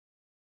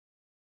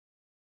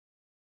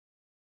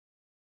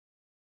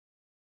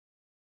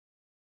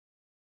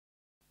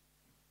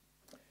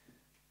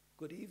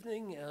Good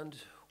evening and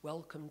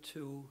welcome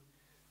to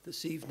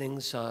this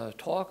evening's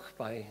talk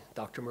by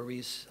Dr.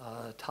 Mariz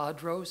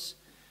Tadros.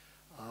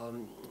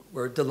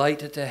 We're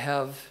delighted to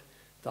have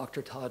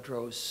Dr.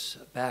 Tadros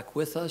back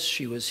with us.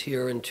 She was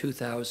here in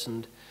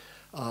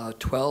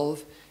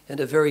 2012 and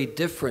a very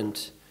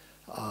different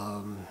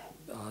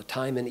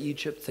time in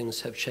Egypt.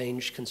 Things have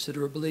changed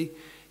considerably,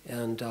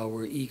 and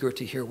we're eager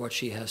to hear what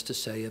she has to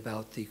say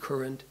about the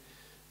current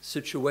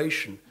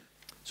situation.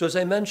 So as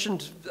I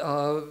mentioned,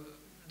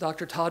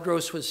 Dr.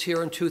 Tadros was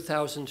here in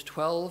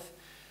 2012.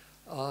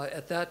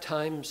 At that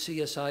time,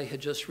 CSI had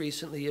just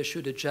recently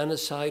issued a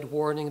genocide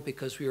warning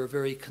because we were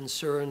very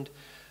concerned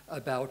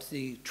about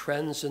the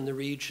trends in the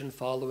region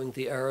following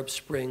the Arab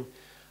Spring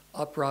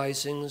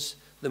uprisings.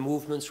 The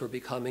movements were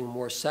becoming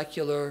more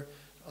secular,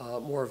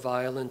 more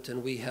violent,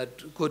 and we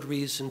had good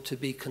reason to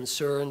be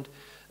concerned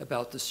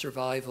about the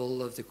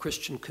survival of the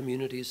Christian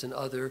communities and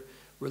other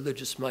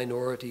religious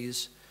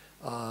minorities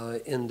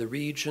in the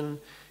region.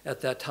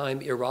 At that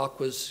time, Iraq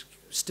was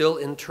still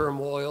in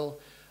turmoil.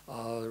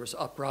 There was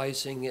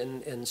uprising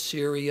in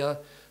Syria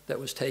that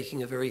was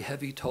taking a very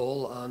heavy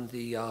toll on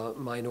the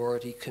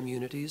minority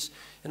communities.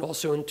 And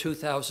also in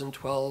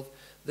 2012,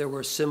 there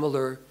were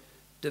similar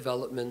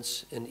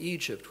developments in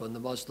Egypt when the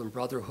Muslim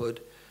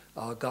Brotherhood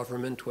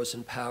government was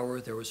in power.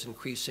 There was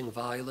increasing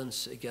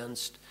violence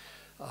against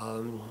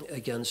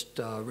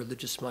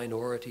religious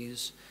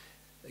minorities,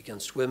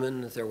 against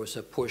women. There was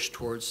a push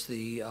towards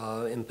the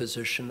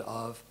imposition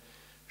of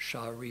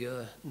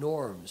Sharia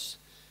norms.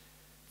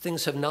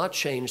 Things have not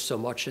changed so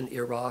much in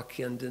Iraq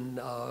and in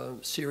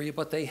Syria,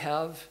 but they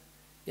have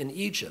in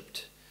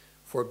Egypt.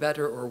 For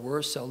better or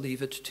worse, I'll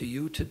leave it to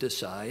you to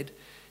decide,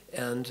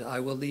 and I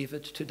will leave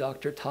it to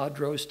Dr.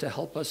 Tadros to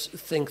help us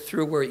think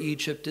through where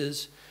Egypt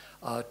is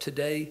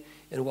today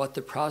and what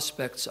the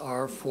prospects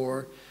are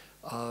for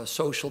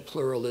social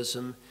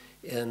pluralism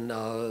in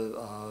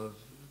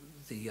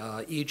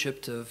the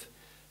Egypt of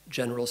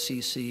General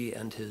Sisi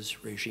and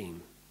his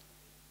regime.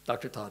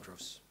 Dr.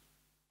 Tadros.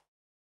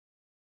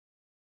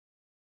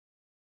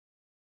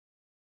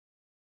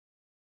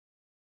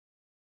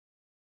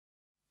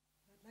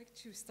 I'd like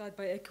to start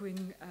by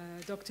echoing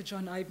Dr.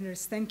 John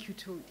Eibner's thank you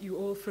to you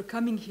all for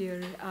coming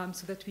here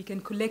so that we can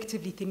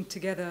collectively think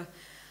together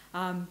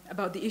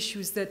about the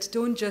issues that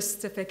don't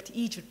just affect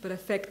Egypt but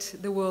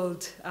affect the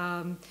world.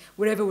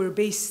 Wherever we're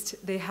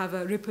based, they have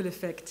a ripple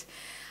effect.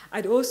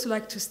 I'd also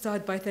like to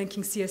start by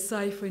thanking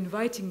CSI for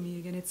inviting me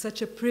again. It's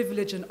such a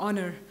privilege and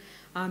honor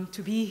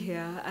to be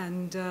here,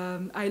 and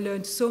I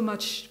learned so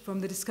much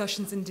from the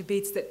discussions and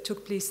debates that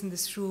took place in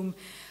this room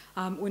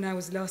when I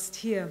was last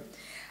here.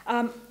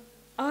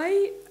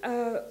 I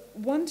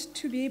want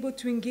to be able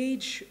to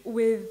engage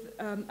with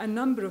a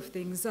number of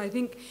things. I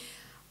think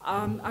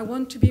I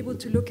want to be able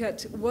to look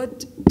at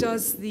what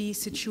does the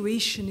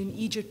situation in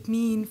Egypt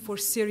mean for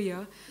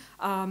Syria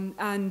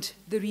and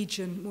the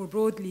region more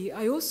broadly.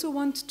 I also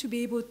want to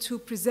be able to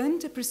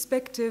present a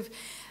perspective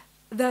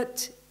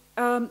that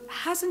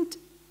hasn't,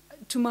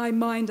 to my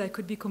mind, I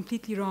could be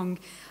completely wrong,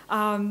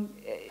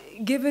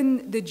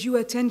 given the due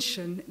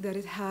attention that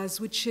it has,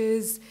 which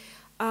is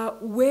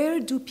where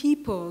do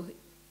people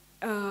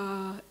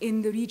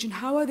in the region,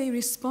 how are they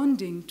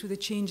responding to the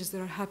changes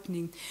that are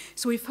happening?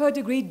 So we've heard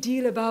a great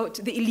deal about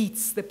the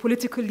elites, the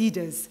political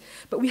leaders,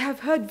 but we have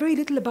heard very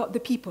little about the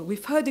people.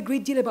 We've heard a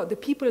great deal about the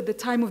people at the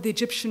time of the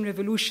Egyptian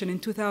Revolution in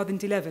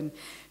 2011.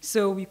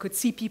 So we could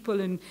see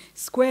people in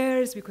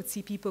squares, we could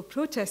see people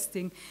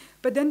protesting,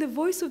 but then the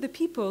voice of the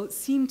people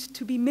seemed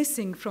to be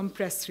missing from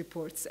press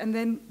reports. And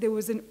then there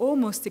was an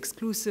almost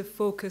exclusive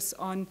focus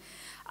on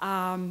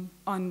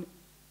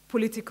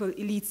political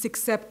elites,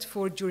 except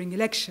for during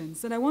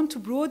elections. And I want to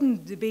broaden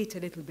the debate a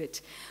little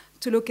bit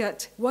to look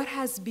at what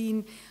has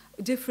been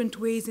different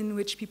ways in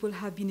which people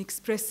have been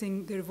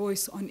expressing their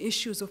voice on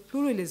issues of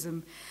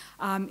pluralism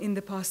in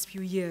the past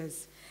few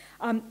years.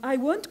 I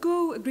won't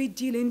go a great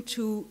deal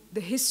into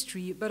the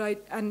history,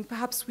 and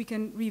perhaps we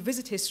can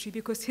revisit history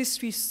because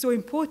history is so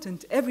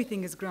important.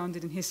 Everything is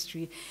grounded in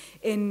history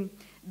in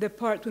the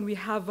part when we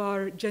have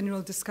our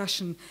general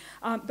discussion.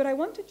 But I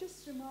want to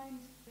just remind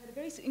a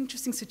very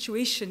interesting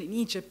situation in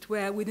Egypt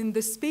where within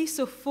the space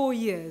of 4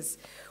 years,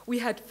 we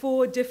had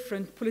 4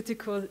 different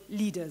political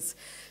leaders.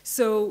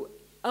 So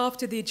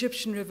after the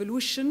Egyptian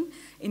Revolution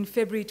in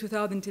February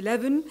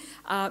 2011,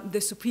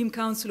 the Supreme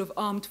Council of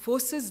Armed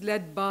Forces,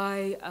 led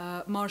by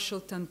Marshal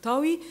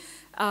Tantawi,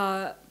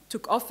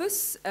 took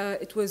office.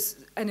 It was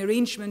an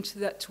arrangement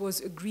that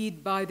was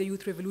agreed by the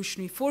Youth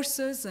Revolutionary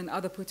Forces and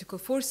other political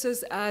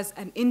forces as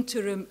an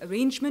interim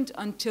arrangement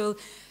until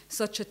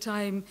such a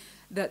time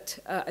that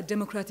a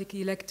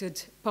democratically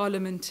elected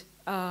parliament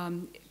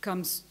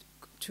comes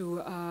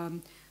to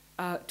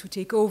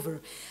take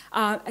over.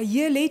 A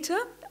year later,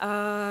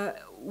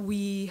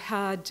 we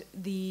had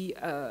the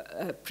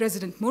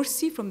President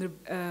Morsi from the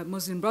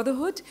Muslim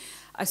Brotherhood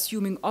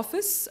assuming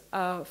office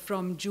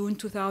from June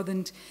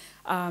 2000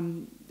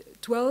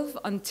 2012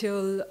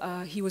 until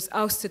he was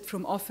ousted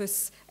from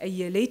office a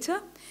year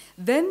later.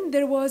 Then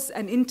there was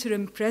an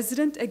interim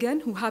president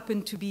again, who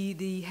happened to be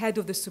the head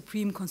of the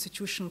Supreme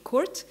Constitutional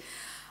Court,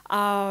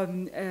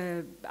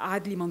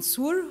 Adli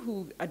Mansour,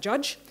 a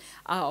judge,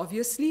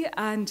 obviously,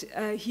 and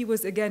he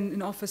was again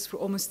in office for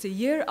almost a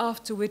year,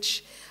 after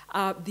which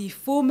the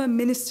former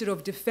Minister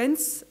of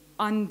Defense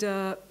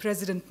under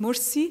President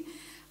Morsi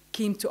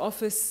came to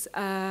office,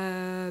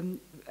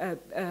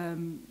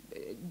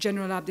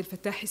 General Abdel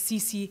Fattah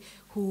al-Sisi,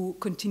 who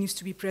continues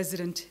to be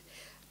president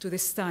to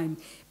this time.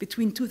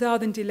 Between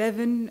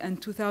 2011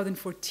 and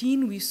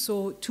 2014, we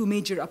saw two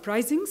major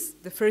uprisings.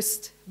 The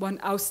first one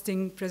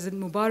ousting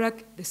President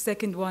Mubarak, the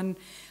second one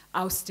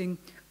ousting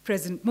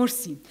President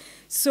Morsi.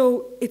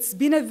 So it's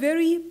been a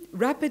very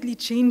rapidly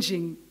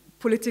changing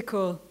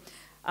political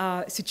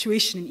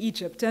situation in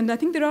Egypt. And I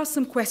think there are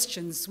some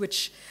questions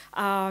which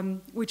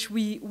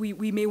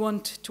we may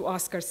want to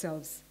ask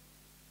ourselves.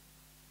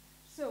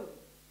 So,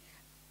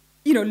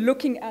 you know,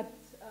 looking at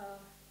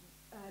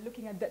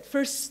that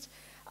first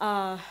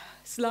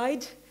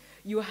slide,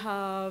 you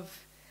have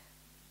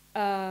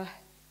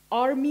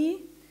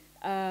army,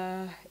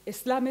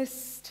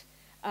 Islamist,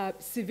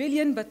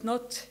 civilian but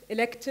not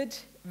elected,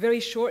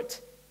 very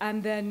short,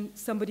 and then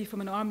somebody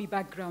from an army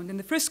background. And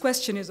the first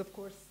question is, of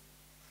course,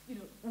 you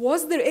know,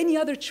 was there any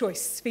other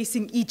choice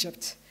facing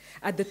Egypt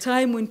at the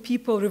time when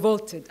people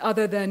revolted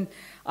other than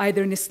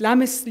either an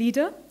Islamist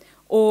leader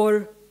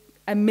or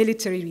a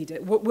military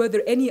leader? Were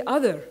there any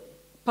other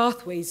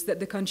pathways that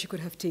the country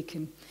could have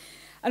taken?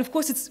 And of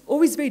course, it's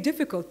always very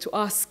difficult to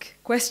ask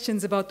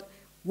questions about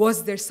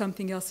was there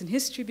something else in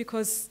history,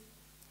 because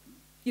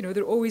you know,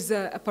 there are always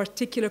a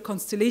particular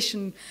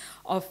constellation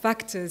of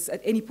factors at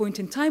any point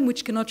in time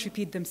which cannot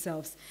repeat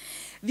themselves.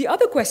 The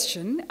other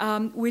question,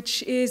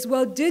 which is,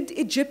 well, did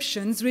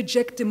Egyptians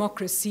reject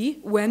democracy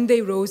when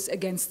they rose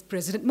against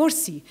President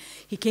Morsi?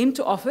 He came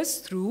to office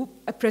through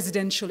a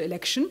presidential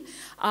election.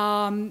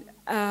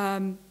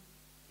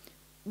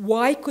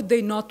 Why could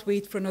they not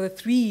wait for another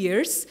 3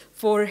 years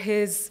for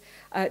his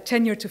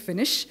tenure to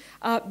finish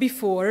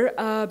before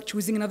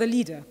choosing another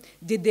leader?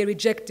 Did they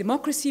reject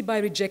democracy by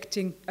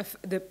rejecting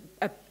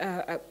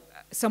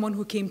someone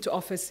who came to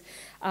office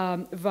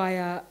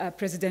via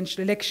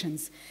presidential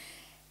elections?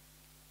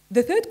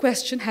 The third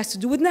question has to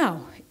do with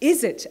now.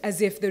 Is it as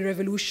if the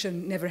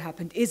revolution never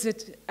happened? Is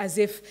it as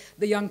if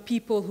the young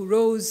people who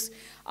rose,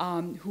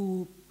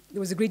 there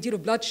was a great deal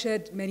of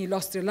bloodshed, many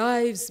lost their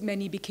lives,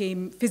 many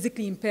became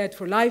physically impaired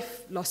for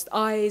life, lost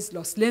eyes,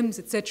 lost limbs,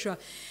 etc.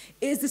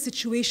 Is the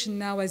situation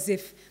now as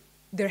if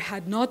there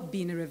had not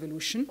been a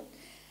revolution?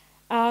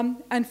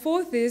 And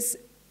fourth is,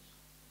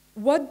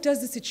 what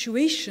does the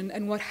situation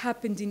and what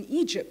happened in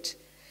Egypt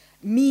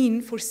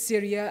mean for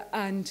Syria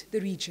and the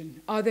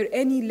region? Are there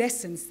any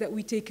lessons that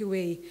we take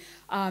away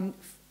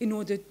in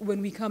order,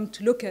 when we come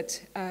to look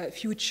at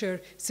future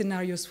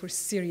scenarios for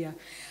Syria?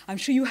 I'm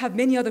sure you have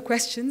many other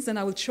questions, and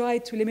I will try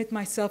to limit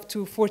myself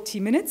to 40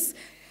 minutes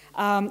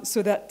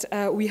so that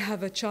we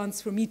have a chance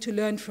for me to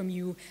learn from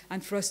you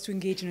and for us to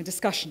engage in a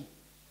discussion.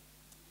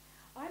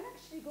 I'm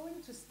actually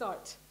going to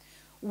start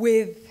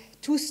with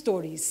two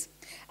stories,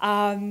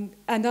 and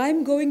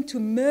I'm going to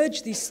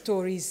merge these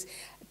stories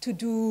to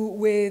do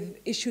with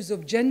issues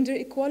of gender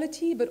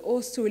equality, but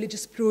also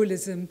religious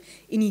pluralism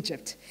in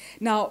Egypt.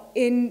 Now,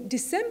 in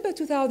December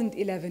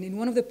 2011, in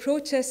one of the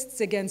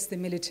protests against the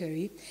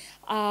military,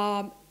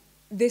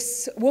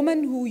 this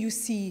woman who you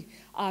see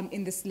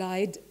in the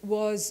slide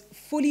was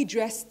fully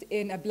dressed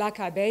in a black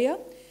abaya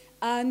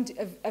and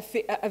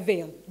a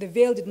veil. The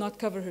veil did not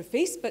cover her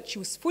face, but she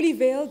was fully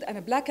veiled, and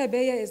a black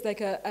abaya is like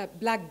a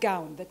black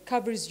gown that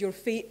covers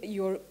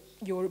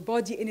your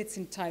body in its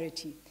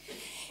entirety.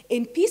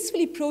 In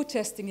peacefully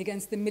protesting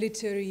against the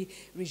military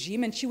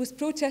regime, and she was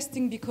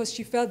protesting because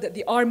she felt that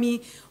the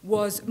army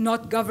was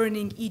not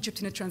governing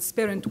Egypt in a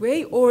transparent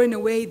way or in a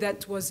way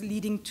that was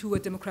leading to a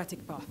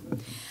democratic path.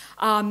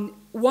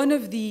 One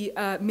of the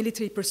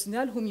military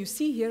personnel, whom you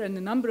see here, and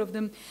a number of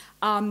them,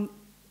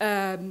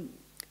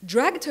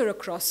 dragged her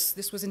across,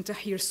 this was in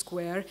Tahrir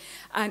Square,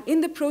 and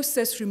in the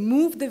process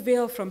removed the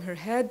veil from her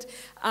head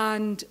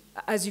and,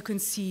 as you can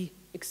see,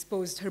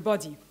 exposed her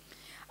body.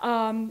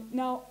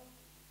 Now,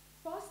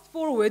 fast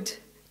forward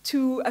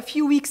to a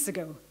few weeks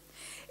ago,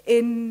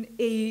 in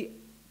a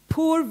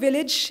poor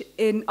village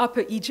in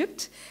Upper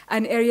Egypt,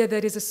 an area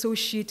that is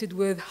associated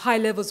with high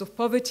levels of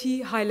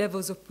poverty, high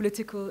levels of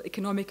political,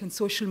 economic, and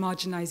social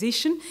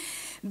marginalization,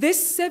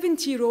 this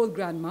 70-year-old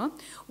grandma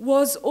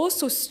was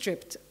also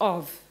stripped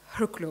of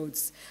her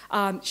clothes.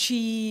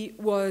 She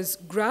was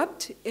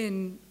grabbed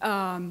in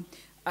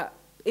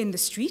the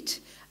street,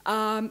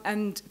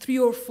 and 3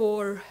 or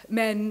 4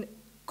 men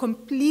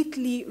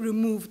completely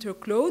removed her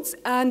clothes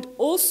and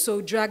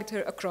also dragged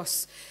her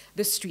across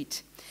the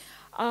street.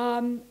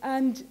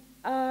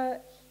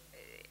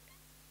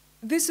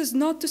 This is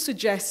not to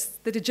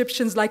suggest that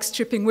Egyptians like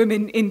stripping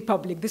women in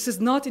public. This is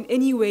not in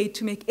any way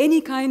to make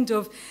any kind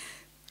of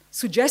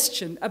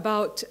suggestion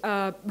about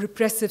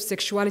repressive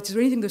sexualities or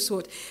anything of the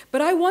sort.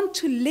 But I want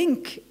to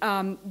link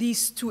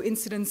these two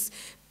incidents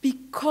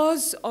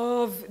because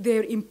of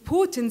their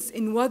importance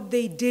in what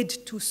they did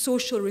to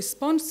social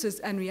responses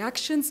and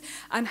reactions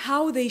and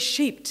how they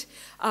shaped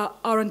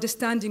our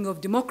understanding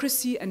of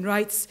democracy and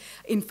rights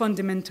in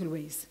fundamental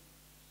ways.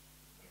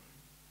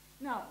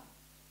 Now,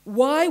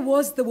 why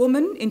was the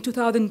woman in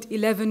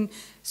 2011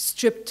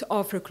 stripped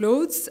of her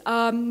clothes?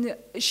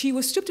 She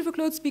was stripped of her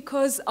clothes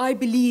because I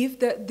believe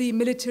that the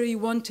military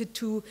wanted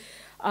to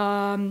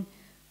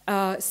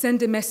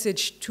send a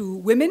message to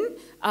women,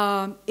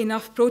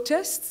 enough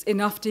protests,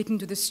 enough taking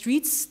to the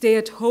streets, stay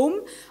at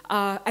home,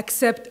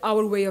 accept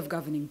our way of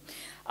governing.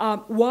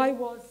 Why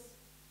was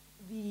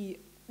the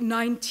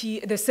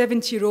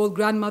 70-year-old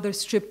grandmother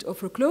stripped of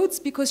her clothes?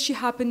 Because she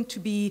happened to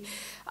be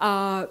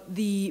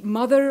the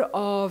mother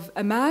of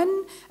a man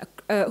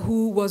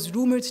who was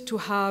rumored to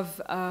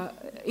have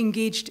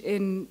engaged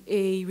in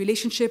a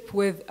relationship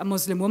with a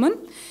Muslim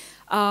woman.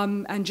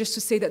 And just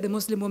to say that the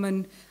Muslim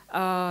woman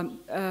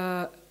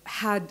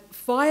had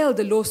filed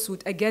a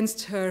lawsuit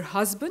against her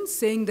husband,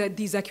 saying that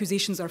these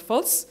accusations are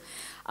false,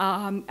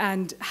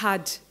 and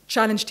had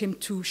challenged him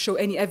to show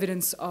any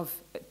evidence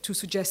to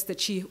suggest that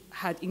she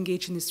had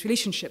engaged in this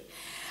relationship.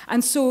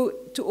 And so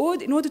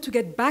in order to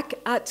get back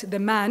at the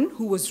man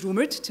who was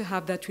rumored to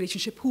have that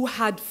relationship, who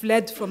had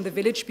fled from the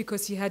village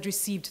because he had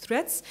received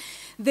threats,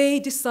 they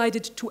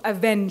decided to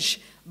avenge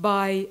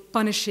by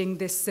punishing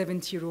this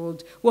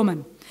 70-year-old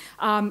woman.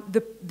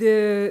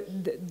 The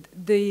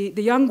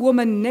young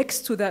woman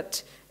next to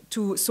that,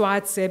 to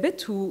Suad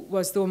Sabit, who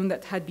was the woman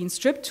that had been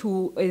stripped,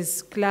 who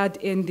is clad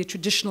in the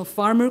traditional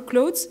farmer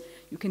clothes.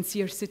 You can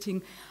see her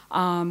sitting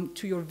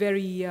to your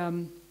very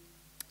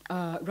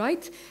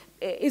right,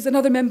 is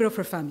another member of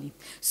her family.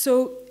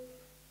 So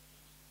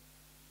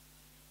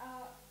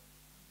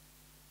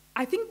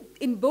I think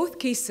in both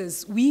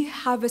cases, we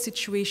have a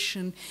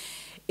situation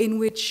in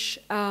which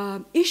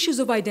issues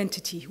of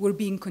identity were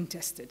being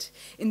contested.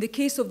 In the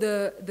case of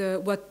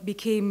what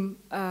became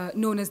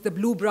known as the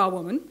Blue Bra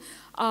woman,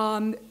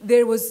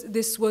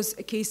 this was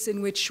a case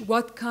in which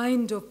what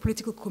kind of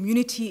political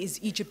community is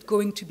Egypt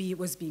going to be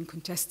was being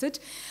contested.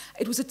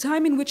 It was a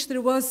time in which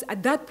there was,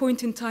 at that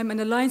point in time, an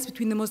alliance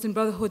between the Muslim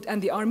Brotherhood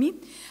and the army,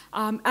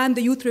 and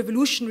the youth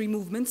revolutionary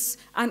movements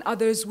and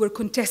others were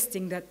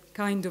contesting that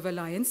kind of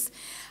alliance.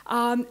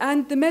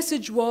 And the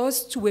message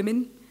was to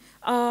women,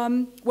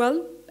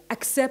 well,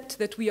 accept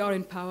that we are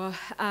in power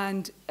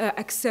and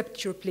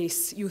accept your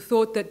place. You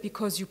thought that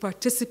because you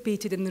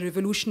participated in the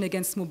revolution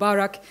against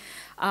Mubarak,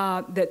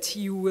 that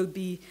you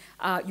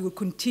will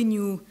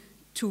continue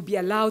to be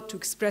allowed to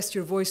express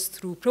your voice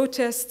through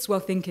protests. Well,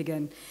 think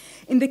again.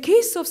 In the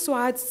case of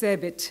Suad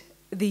Sabit,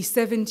 the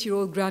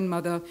 70-year-old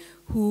grandmother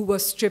who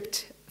was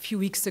stripped a few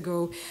weeks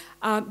ago,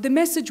 the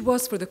message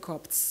was for the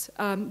Copts.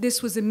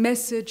 This was a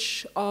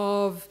message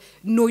of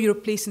know your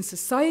place in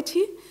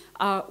society.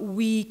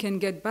 We can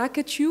get back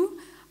at you.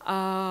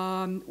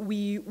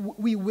 We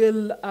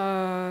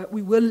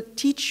will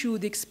teach you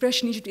the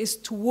expression in Egypt is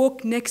to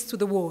walk next to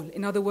the wall.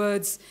 In other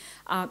words,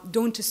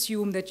 don't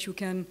assume that you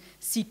can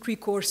seek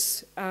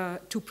recourse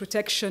to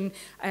protection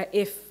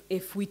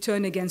if we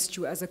turn against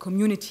you as a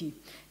community.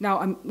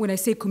 Now, when I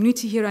say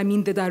community here, I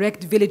mean the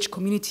direct village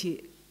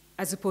community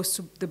as opposed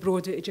to the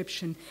broader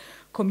Egyptian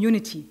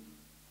community.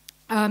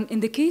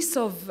 In the case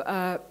of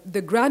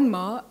the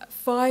grandma,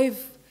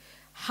 5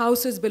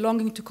 houses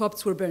belonging to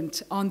Copts were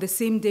burnt on the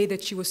same day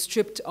that she was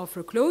stripped of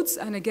her clothes.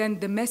 And again,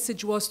 the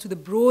message was to the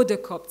broader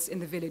Copts in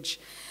the village.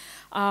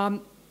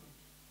 Now,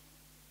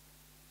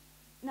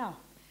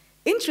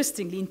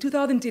 interestingly, in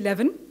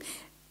 2011,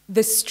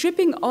 the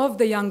stripping of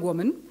the young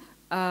woman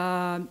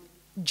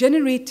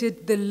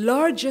generated the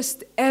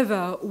largest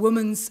ever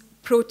women's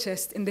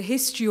protest in the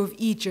history of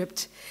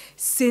Egypt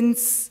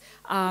since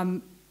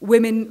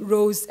women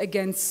rose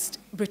against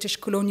British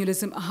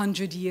colonialism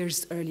 100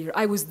 years earlier.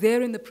 I was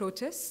there in the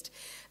protest.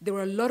 There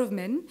were a lot of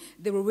men.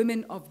 There were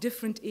women of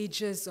different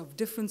ages, of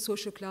different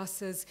social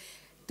classes.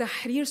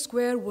 Tahrir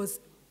Square was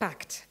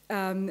packed.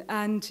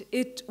 And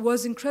it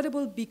was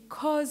incredible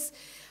because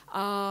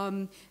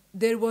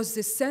there was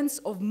this sense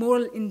of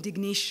moral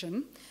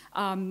indignation.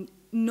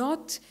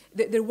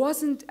 There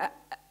wasn't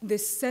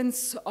this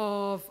sense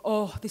of,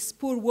 oh, this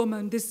poor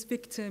woman, this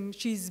victim,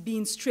 she's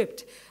being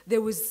stripped.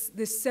 There was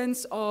this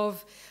sense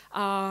of,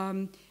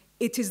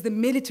 it is the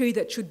military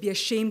that should be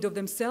ashamed of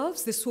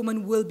themselves. This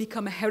woman will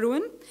become a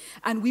heroine,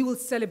 and we will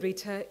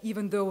celebrate her,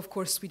 even though, of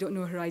course, we don't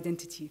know her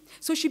identity.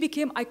 So she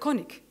became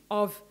iconic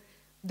of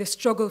the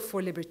struggle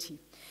for liberty.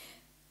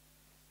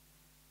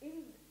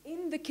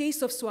 In the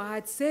case of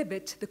Suad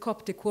Sabit, the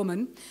Coptic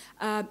woman,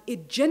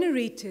 it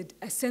generated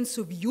a sense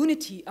of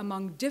unity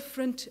among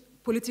different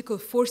political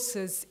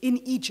forces in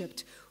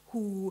Egypt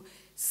who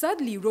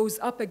suddenly rose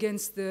up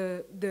against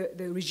the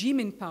regime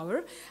in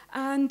power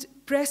and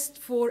pressed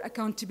for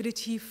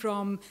accountability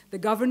from the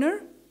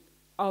governor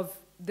of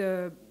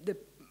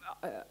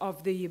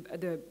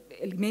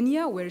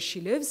Armenia, where she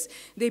lives.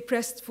 They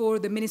pressed for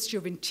the Ministry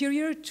of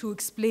Interior to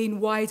explain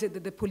why is it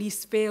that the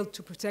police failed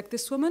to protect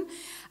this woman.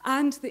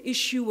 And the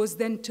issue was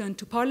then turned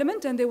to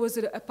Parliament, and there was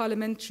a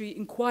parliamentary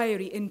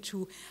inquiry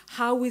into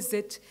how is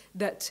it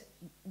that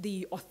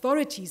the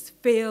authorities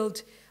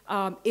failed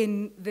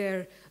in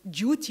their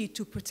duty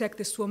to protect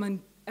this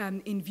woman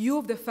in view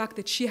of the fact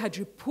that she had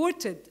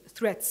reported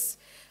threats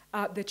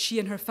that she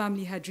and her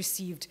family had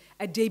received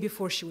a day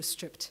before she was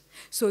stripped.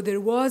 So there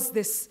was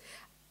this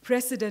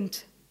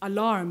precedent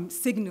alarm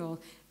signal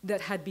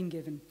that had been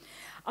given.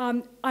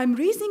 I'm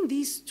raising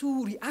these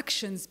two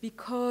reactions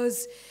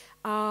because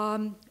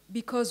when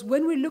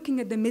we're looking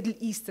at the Middle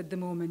East at the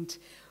moment,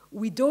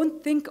 we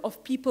don't think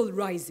of people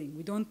rising.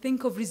 We don't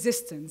think of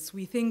resistance.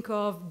 We think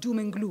of doom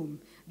and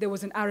gloom. There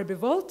was an Arab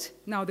revolt.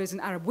 Now there's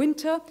an Arab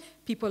winter.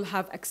 People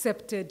have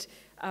accepted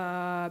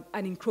an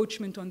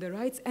encroachment on their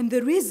rights. And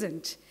there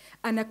isn't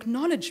an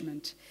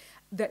acknowledgement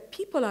that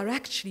people are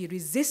actually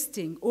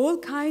resisting all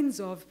kinds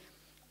of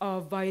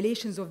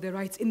violations of their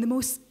rights in the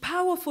most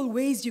powerful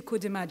ways you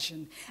could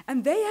imagine.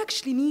 And they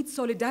actually need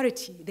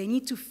solidarity. They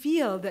need to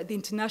feel that the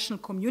international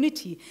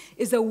community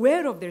is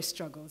aware of their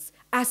struggles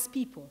as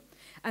people,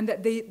 and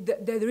that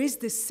there is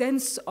this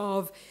sense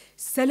of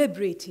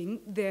celebrating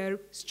their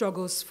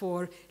struggles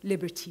for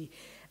liberty.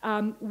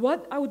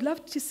 What I would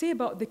love to say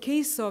about the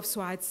case of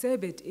Suad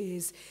Sabit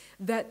is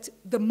that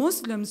the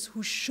Muslims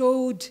who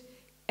showed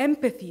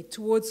empathy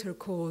towards her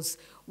cause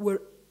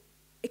were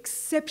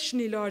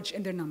exceptionally large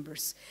in their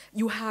numbers.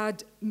 You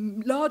had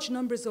large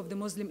numbers of the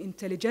Muslim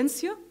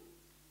intelligentsia,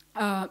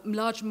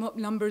 large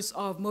numbers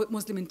of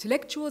Muslim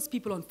intellectuals,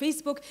 people on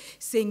Facebook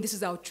saying this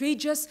is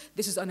outrageous,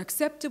 this is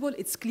unacceptable.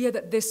 It's clear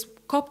that this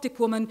Coptic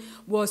woman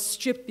was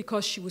stripped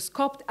because she was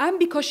Copt and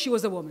because she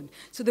was a woman.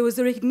 So there was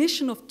a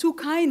recognition of two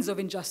kinds of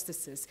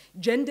injustices: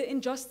 gender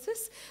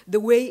injustice, the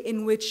way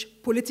in which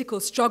political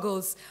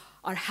struggles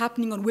are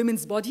happening on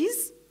women's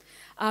bodies,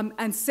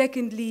 and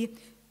secondly,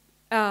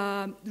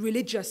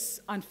 religious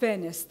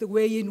unfairness, the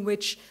way in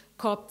which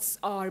Copts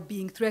are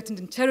being threatened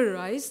and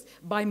terrorized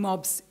by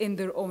mobs in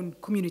their own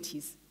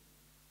communities.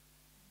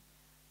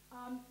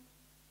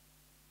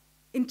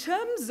 In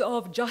terms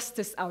of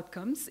justice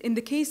outcomes, in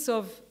the case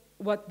of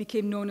what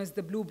became known as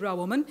the Blue Bra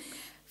woman,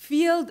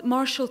 Field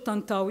Marshal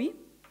Tantawi,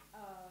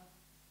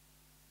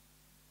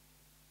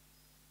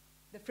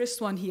 the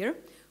first one here,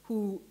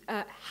 who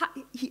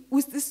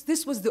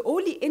this was the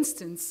only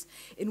instance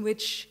in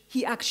which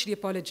he actually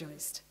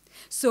apologized.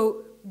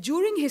 So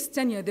during his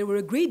tenure, there were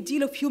a great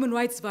deal of human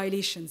rights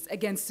violations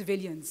against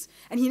civilians,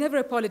 and he never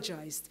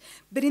apologized.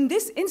 But in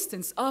this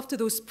instance, after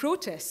those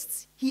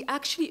protests, he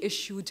actually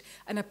issued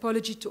an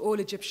apology to all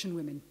Egyptian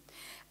women.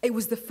 It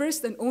was the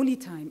first and only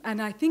time, and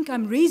I think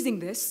I'm raising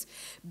this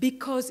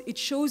because it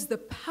shows the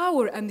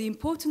power and the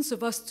importance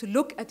of us to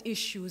look at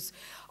issues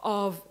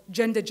of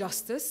gender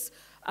justice,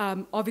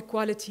 of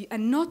equality,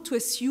 and not to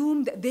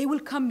assume that they will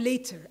come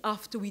later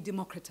after we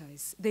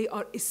democratize. They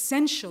are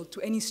essential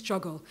to any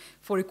struggle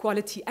for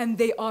equality, and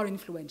they are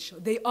influential.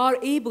 They are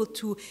able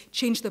to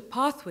change the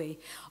pathway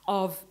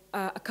of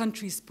a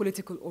country's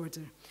political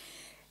order.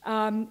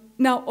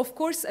 Now, of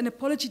course, an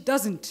apology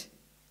doesn't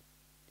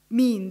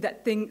mean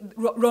that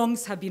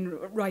wrongs have been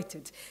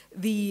righted.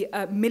 The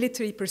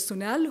military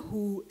personnel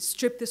who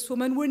stripped this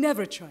woman were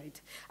never tried.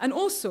 And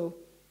also,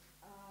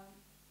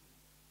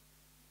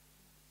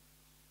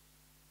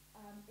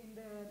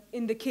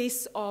 in the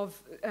case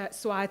of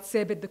Suad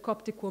Sabit, the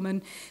Coptic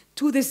woman,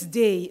 to this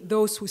day,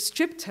 those who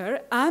stripped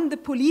her and the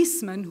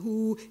policemen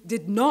who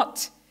did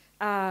not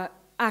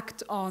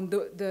act on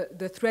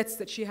the threats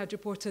that she had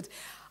reported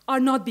are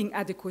not being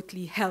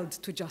adequately held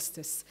to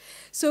justice.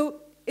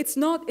 So it's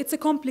a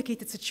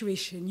complicated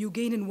situation. You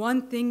gain in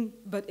one thing,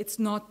 but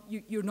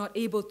you're not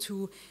able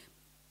to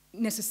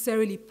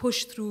necessarily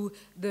push through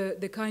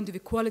the kind of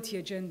equality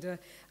agenda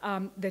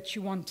that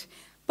you want.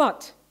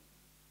 But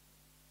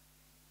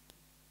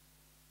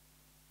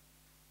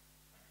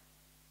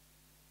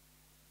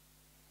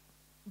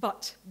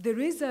there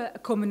is a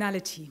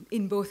commonality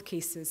in both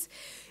cases.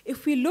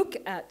 If we look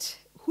at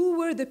who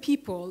were the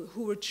people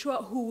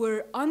who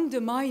were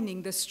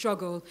undermining the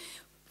struggle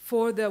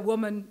for the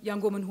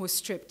young woman who was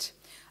stripped,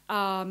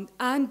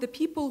 and the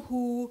people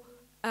who,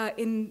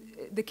 in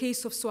the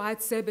case of Suad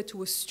Sabit, who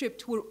was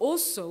stripped, who were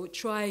also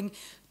trying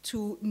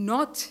to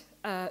not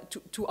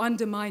to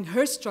undermine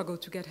her struggle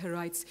to get her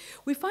rights,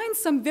 we find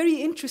some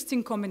very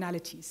interesting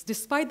commonalities,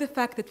 despite the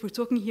fact that we're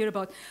talking here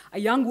about a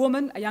young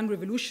woman, a young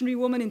revolutionary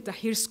woman in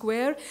Tahrir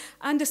Square,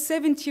 and a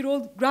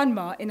 70-year-old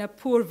grandma in a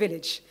poor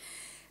village.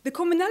 The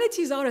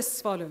commonalities are as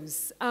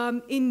follows.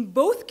 In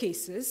both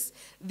cases,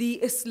 the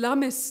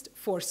Islamist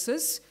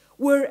forces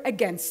were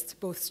against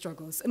both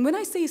struggles. And when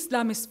I say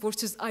Islamist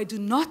forces, I do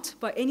not,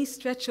 by any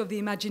stretch of the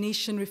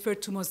imagination, refer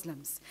to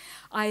Muslims.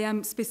 I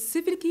am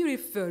specifically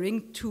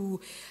referring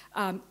to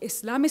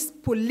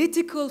Islamist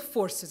political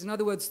forces, in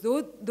other words,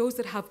 those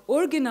that have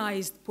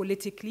organized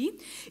politically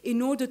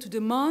in order to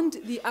demand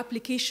the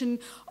application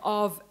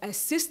of a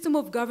system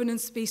of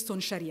governance based on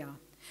Sharia.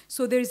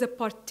 So there is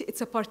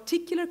it's a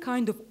particular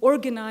kind of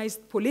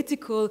organized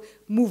political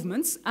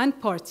movements and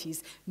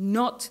parties,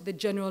 not the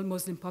general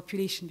Muslim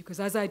population, because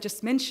as I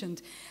just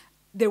mentioned,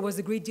 there was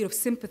a great deal of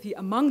sympathy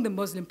among the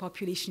Muslim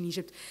population in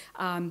Egypt,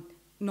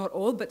 not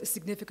all, but a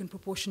significant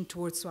proportion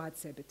towards Su'ad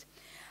Thabit.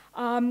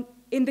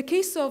 In the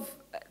case of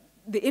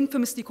the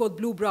infamously called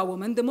Blue Bra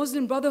woman, the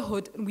Muslim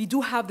Brotherhood, we do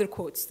have their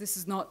quotes. This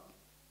is not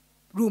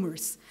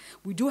rumors.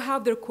 We do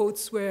have their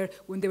quotes where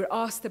when they were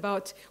asked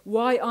about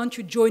why aren't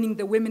you joining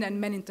the women and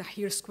men in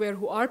Tahrir Square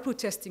who are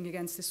protesting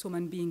against this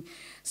woman being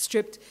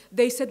stripped,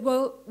 they said,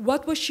 well,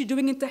 what was she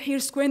doing in Tahrir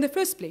Square in the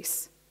first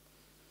place?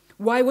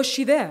 Why was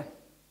she there?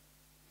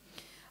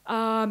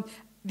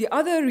 The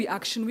other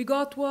reaction we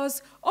got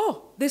was,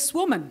 oh, this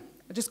woman.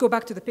 I'll just go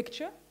back to the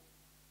picture.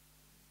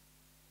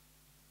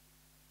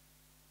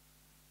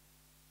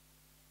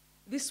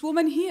 This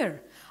woman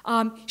here,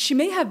 she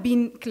may have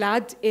been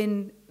clad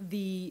in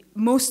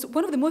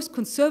one of the most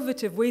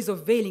conservative ways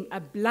of veiling, a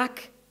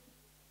black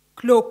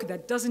cloak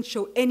that doesn't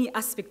show any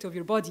aspect of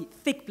your body,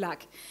 thick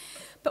black.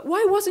 But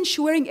why wasn't she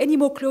wearing any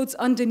more clothes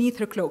underneath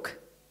her cloak?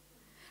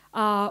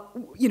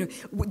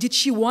 Did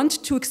she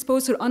want to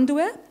expose her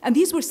underwear? And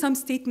these were some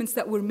statements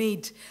that were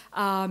made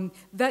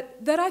that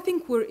I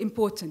think were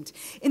important.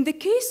 In the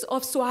case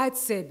of Su'ad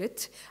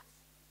Thabit,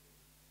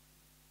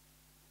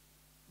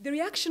 the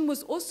reaction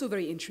was also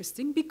very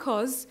interesting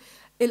because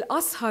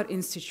Al-Azhar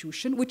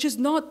institution, which is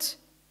not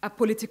a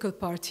political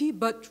party,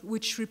 but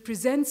which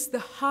represents the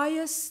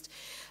highest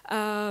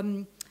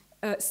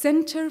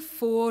center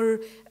for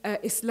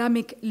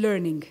Islamic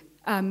learning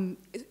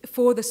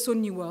for the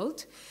Sunni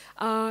world,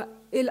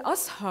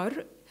 Al-Azhar,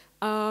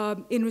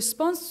 in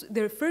response,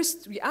 their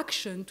first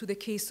reaction to the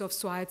case of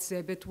Su'ad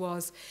Thabit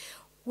was,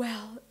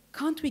 well,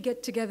 can't we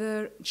get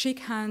together, shake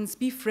hands,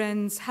 be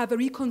friends, have a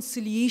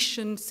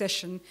reconciliation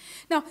session?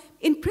 Now,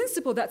 in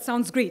principle, that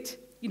sounds great.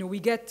 We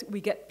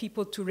get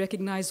people to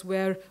recognize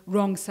where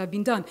wrongs have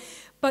been done.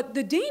 But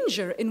the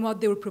danger in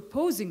what they were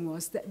proposing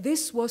was that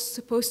this was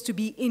supposed to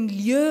be in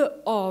lieu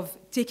of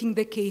taking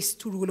the case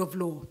to rule of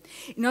law.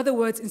 In other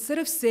words, instead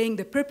of saying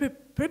the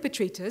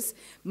perpetrators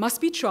must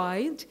be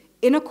tried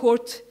in a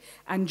court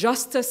and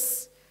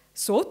justice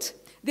sought,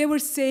 they were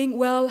saying,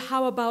 well,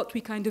 how about we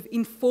kind of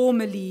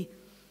informally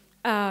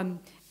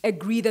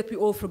agree that we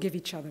all forgive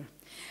each other.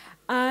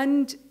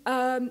 And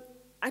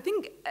I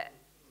think,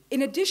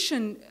 in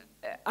addition,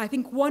 I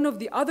think one of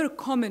the other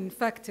common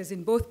factors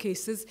in both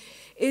cases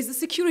is the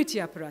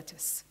security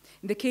apparatus.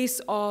 In the case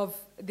of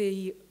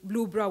the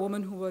Blue Bra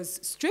woman who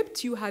was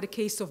stripped, you had a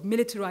case of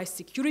militarized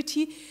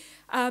security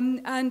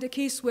and a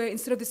case where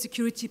instead of the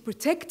security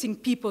protecting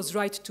people's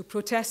right to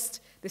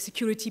protest, the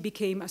security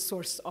became a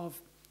source of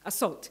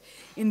assault.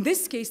 In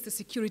this case, the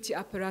security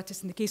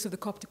apparatus, in the case of the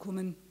Coptic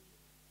woman,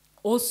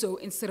 also,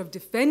 instead of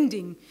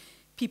defending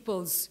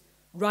people's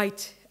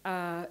right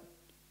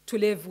to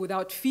live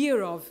without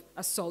fear of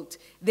assault,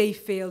 they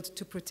failed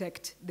to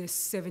protect this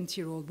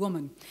 70-year-old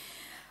woman.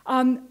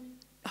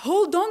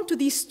 Hold on to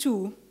these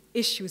two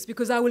issues,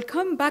 because I will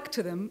come back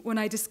to them when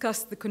I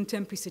discuss the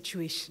contemporary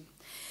situation.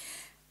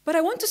 But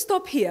I want to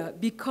stop here,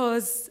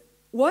 because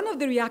one of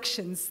the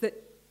reactions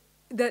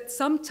that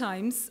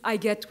sometimes I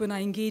get when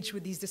I engage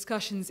with these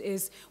discussions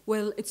is,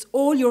 well, it's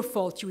all your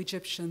fault, you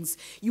Egyptians.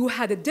 You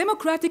had a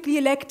democratically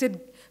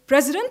elected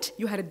president,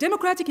 you had a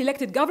democratically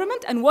elected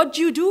government, and what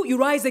do? You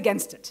rise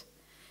against it.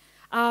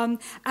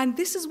 And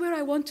this is where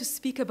I want to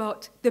speak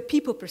about the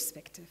people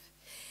perspective.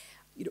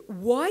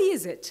 Why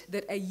is it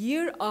that a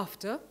year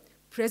after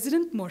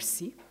President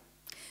Morsi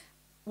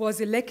was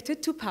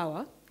elected to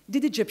power,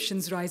 did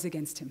Egyptians rise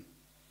against him?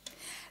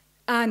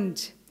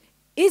 And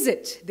is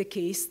it the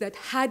case that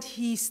had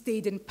he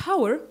stayed in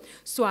power,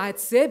 Su'ad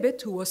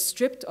Thabit, who was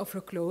stripped of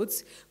her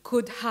clothes,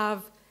 could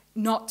have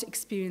not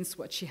experienced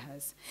what she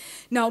has?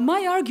 Now,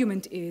 my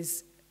argument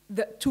is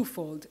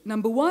twofold.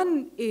 Number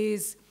one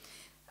is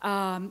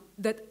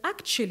that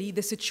actually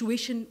the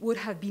situation would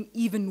have been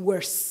even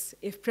worse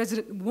if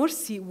President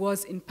Morsi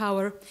was in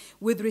power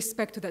with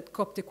respect to that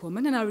Coptic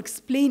woman, and I'll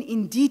explain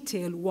in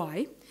detail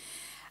why.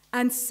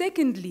 And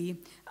secondly,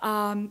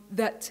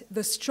 that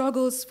the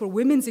struggles for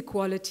women's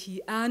equality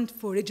and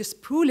for religious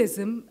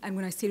pluralism, and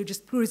when I say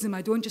religious pluralism,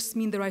 I don't just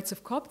mean the rights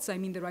of Copts, I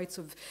mean the rights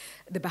of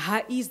the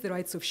Baha'is, the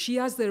rights of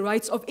Shias, the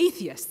rights of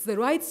atheists, the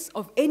rights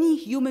of any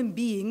human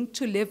being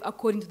to live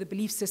according to the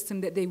belief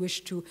system that they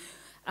wish to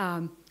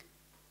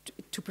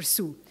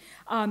pursue.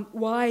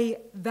 Why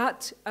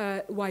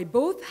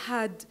both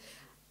had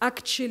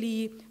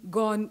actually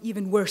gone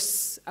even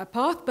worse a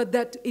path, but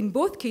that in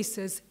both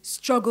cases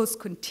struggles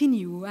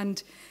continue.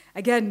 And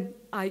again,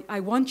 I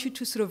want you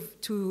to sort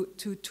of to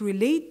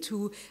relate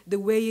to the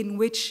way in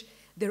which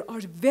there are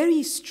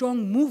very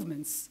strong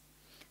movements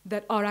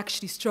that are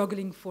actually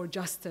struggling for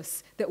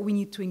justice that we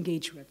need to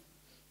engage with.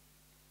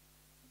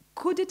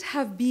 Could it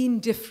have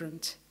been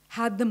different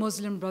had the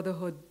Muslim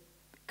Brotherhood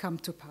come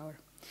to power?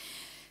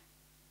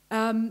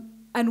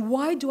 And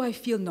why do I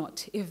feel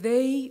not? If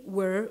they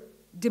were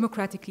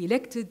democratically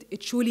elected,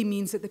 it surely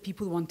means that the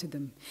people wanted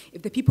them.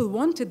 If the people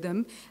wanted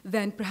them,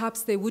 then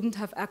perhaps they wouldn't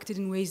have acted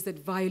in ways that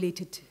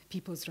violated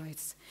people's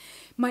rights.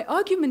 My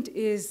argument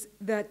is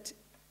that,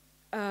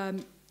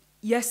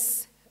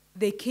 yes,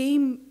 they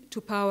came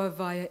to power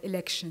via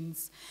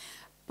elections,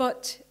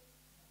 but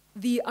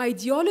the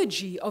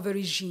ideology of a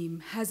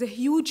regime has a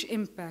huge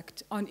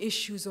impact on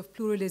issues of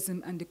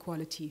pluralism and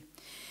equality.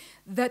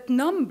 That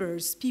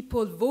numbers,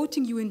 people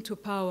voting you into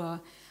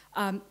power,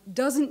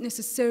 doesn't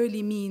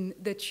necessarily mean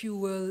that you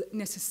will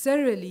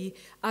necessarily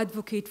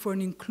advocate for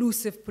an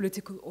inclusive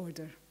political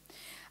order.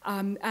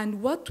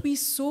 And what we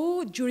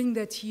saw during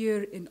that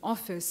year in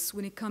office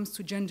when it comes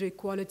to gender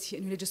equality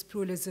and religious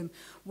pluralism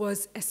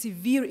was a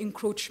severe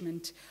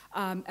encroachment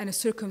and a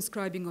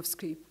circumscribing of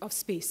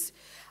space.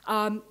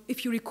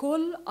 If you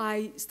recall,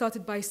 I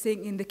started by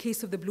saying in the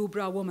case of the Blue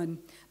Bra woman,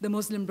 the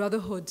Muslim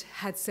Brotherhood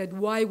had said,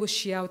 why was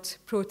she out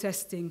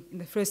protesting in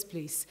the first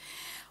place?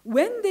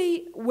 When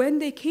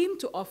they came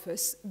to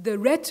office, the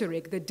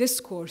rhetoric, the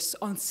discourse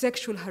on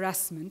sexual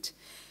harassment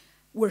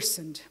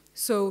worsened.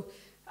 So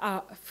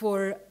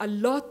for a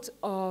lot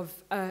of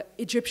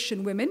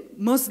Egyptian women,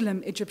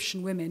 Muslim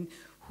Egyptian women,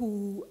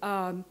 who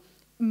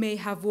may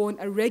have worn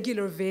a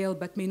regular veil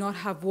but may not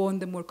have worn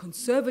the more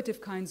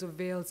conservative kinds of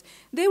veils,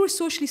 they were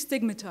socially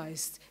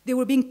stigmatized. They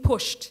were being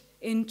pushed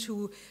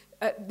into,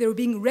 they were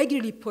being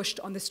regularly pushed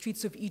on the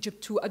streets of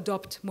Egypt to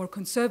adopt more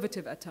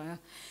conservative attire.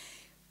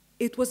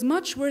 It was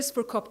much worse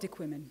for Coptic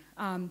women,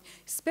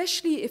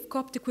 especially if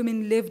Coptic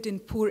women lived in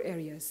poor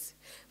areas.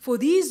 For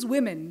these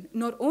women,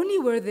 not only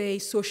were they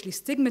socially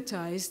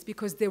stigmatized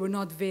because they were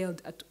not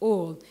veiled at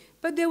all,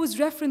 but there was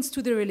reference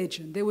to their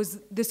religion. There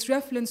was this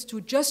reference to,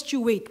 just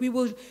you wait, we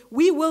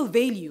will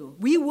veil you.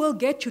 We will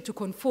get you to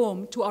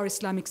conform to our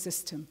Islamic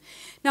system.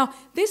 Now,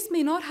 this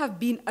may not have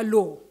been a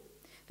law.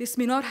 This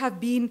may not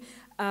have been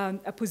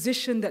a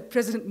position that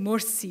President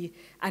Morsi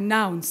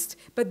announced,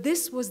 but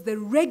this was the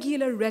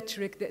regular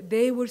rhetoric that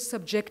they were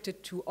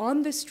subjected to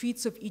on the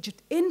streets of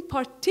Egypt, in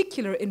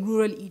particular in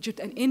rural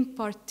Egypt, and in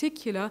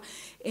particular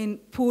in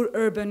poor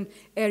urban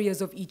areas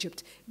of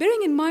Egypt.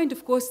 Bearing in mind,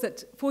 of course,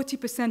 that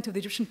 40% of the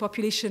Egyptian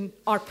population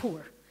are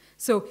poor.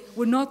 So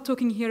we're not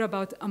talking here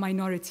about a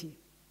minority.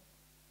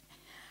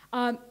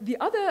 The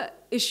other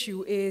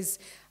issue is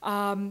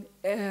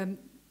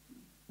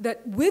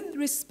that with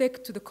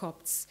respect to the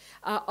Copts,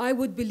 I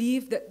would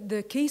believe that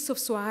the case of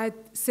Suad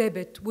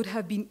Sebit would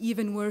have been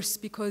even worse,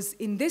 because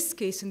in this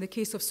case, in the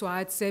case of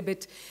Suad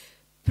Sebit,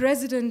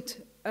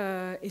 President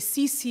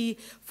Sisi,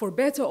 for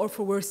better or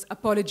for worse,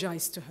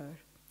 apologized to her.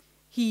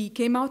 He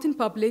came out in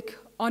public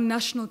on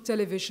national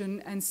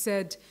television and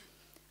said,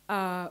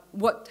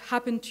 what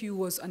happened to you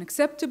was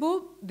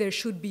unacceptable, there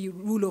should be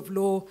rule of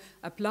law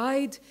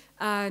applied,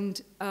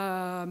 and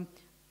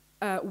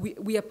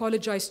we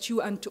apologize to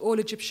you and to all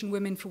Egyptian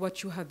women for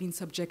what you have been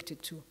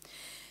subjected to.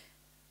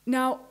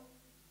 Now,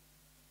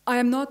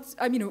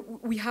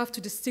 we have to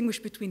distinguish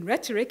between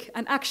rhetoric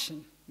and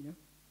action.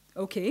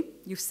 Okay,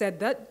 you've said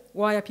that.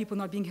 Why are people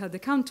not being held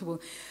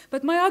accountable?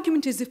 But my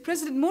argument is, if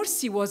President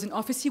Morsi was in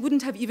office, he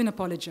wouldn't have even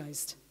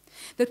apologized.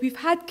 That we've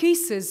had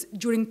cases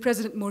during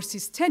President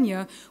Morsi's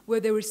tenure where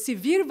there were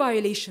severe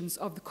violations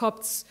of the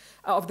Copts,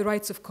 of the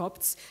rights of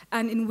Copts,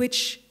 and in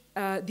which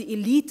the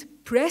elite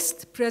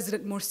pressed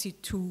President Morsi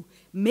to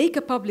make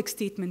a public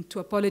statement to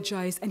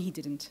apologize, and he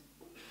didn't.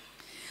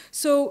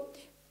 So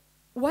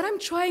what I'm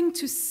trying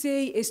to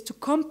say is to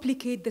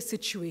complicate the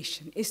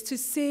situation, is to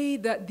say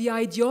that the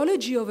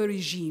ideology of a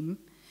regime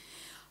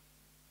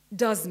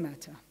does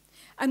matter.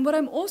 And what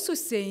I'm also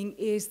saying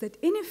is that,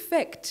 in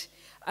effect,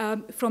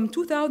 from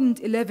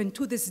 2011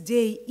 to this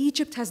day,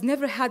 Egypt has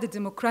never had a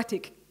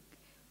democratic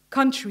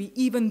country,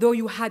 even though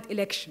you had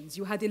elections.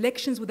 You had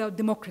elections without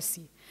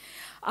democracy.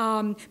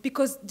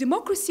 Because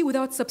democracy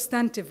without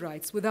substantive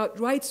rights, without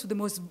rights to the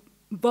most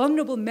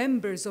vulnerable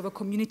members of a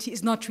community,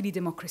 is not really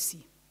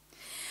democracy.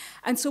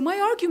 And so my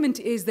argument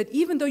is that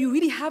even though you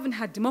really haven't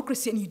had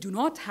democracy, and you do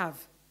not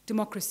have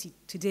democracy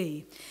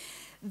today,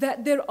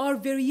 that there are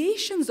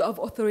variations of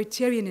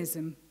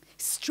authoritarianism,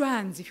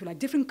 strands, if you like,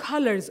 different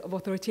colors of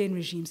authoritarian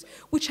regimes,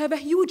 which have a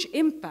huge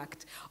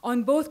impact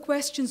on both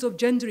questions of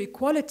gender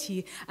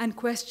equality and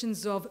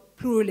questions of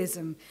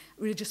pluralism,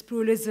 religious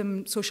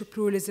pluralism, social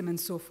pluralism, and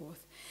so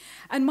forth.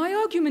 And my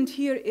argument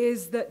here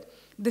is that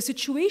the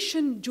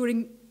situation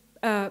during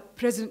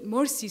President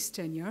Morsi's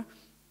tenure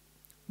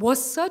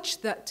was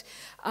such that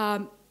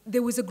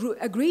there was a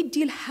great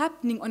deal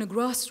happening on a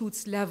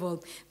grassroots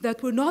level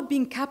that were not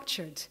being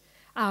captured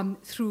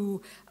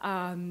through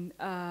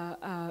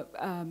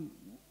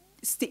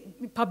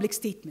public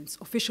statements,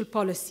 official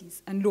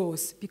policies, and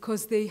laws,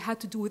 because they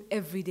had to do with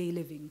everyday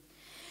living.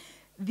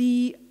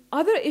 The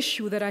other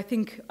issue that I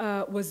think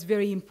was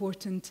very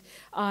important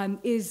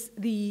is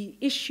the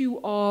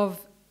issue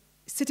of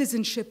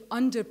citizenship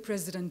under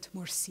President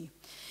Morsi.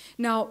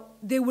 Now,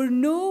 there were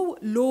no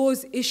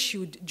laws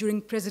issued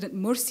during President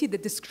Morsi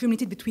that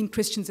discriminated between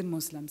Christians and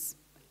Muslims.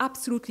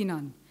 Absolutely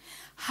none.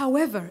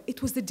 However,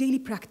 it was the daily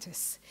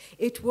practice.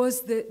 It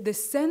was the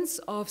sense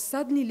of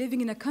suddenly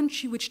living in a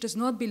country which does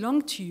not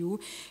belong to you,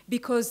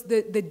 because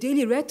the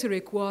daily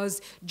rhetoric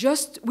was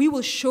just, we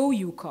will show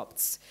you,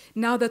 Copts,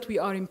 now that we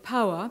are in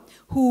power,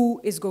 who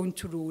is going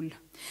to rule.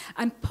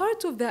 And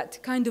part of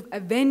that kind of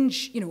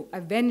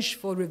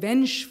vengeful,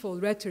 revengeful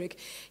rhetoric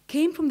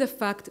came from the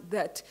fact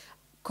that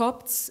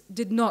Copts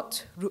did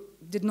not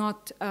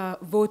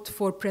vote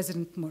for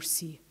President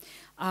Morsi.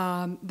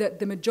 That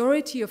the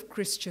majority of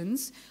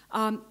Christians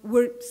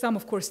some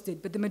of course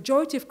did, but the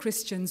majority of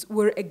Christians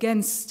were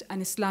against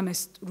an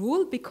Islamist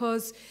rule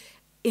because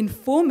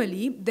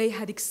informally they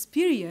had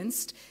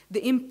experienced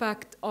the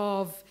impact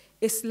of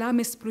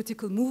Islamist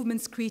political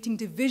movements creating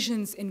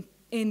divisions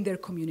in their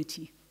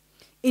community,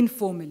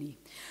 informally.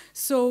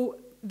 So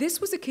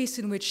this was a case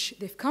in which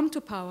they've come to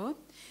power.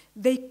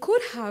 They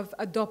could have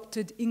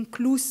adopted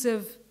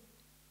inclusive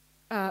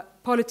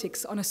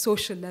politics on a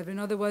social level. In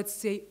other words,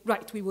 say,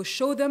 right, we will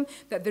show them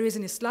that there is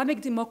an Islamic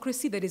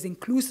democracy that is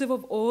inclusive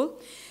of all,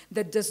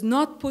 that does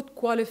not put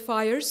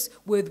qualifiers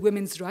with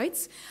women's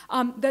rights,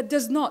 that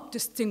does not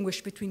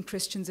distinguish between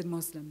Christians and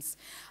Muslims.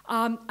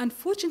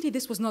 Unfortunately,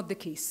 this was not the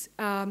case.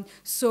 In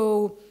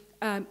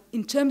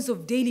terms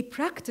of daily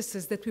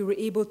practices that we were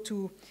able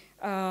to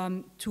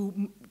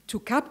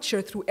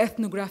capture through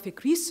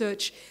ethnographic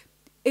research,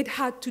 it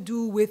had to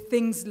do with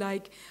things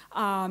like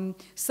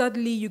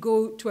suddenly you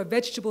go to a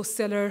vegetable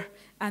seller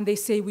and they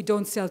say, we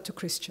don't sell to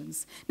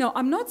Christians. Now,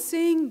 I'm not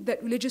saying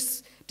that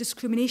religious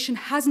discrimination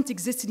hasn't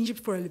existed in Egypt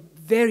for a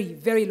very,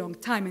 very long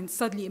time and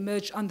suddenly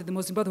emerged under the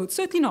Muslim Brotherhood.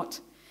 Certainly not.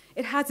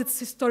 It has its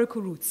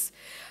historical roots.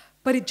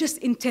 But it just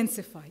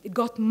intensified. It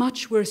got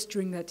much worse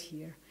during that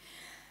year.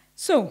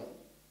 So,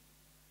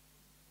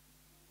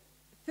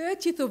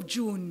 30th of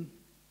June,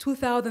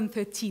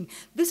 2013.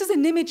 This is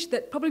an image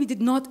that probably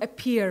did not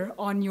appear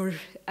on your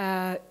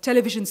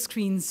television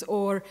screens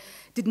or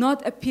did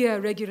not appear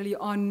regularly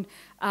on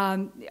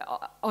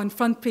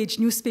front page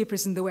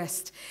newspapers in the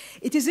West.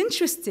 It is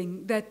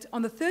interesting that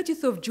on the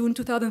 30th of June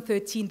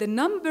 2013, the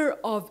number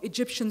of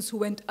Egyptians who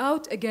went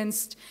out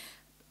against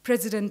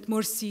President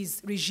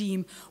Morsi's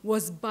regime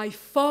was by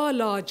far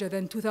larger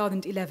than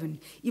 2011,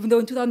 even though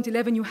in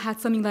 2011 you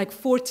had something like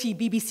 40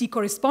 BBC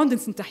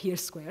correspondents in Tahrir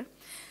Square.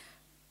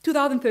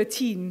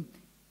 2013,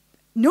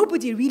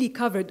 nobody really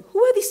covered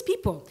who are these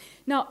people.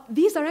 Now,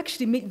 these are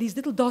actually, these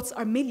little dots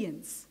are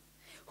millions.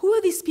 Who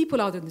are these people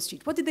out on the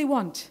street? What did they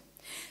want?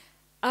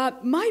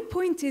 My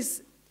point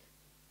is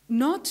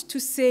not to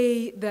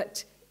say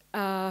that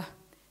the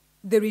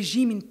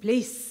regime in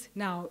place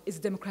now is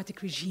a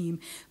democratic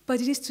regime,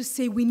 but it is to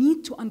say we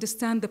need to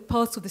understand the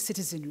pulse of the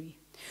citizenry.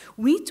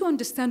 We need to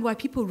understand why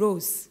people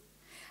rose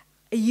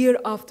a year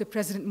after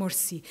President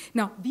Morsi.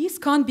 Now, these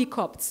can't be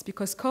Copts,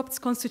 because Copts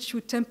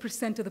constitute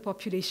 10% of the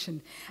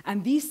population.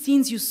 And these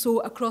scenes you saw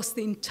across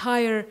the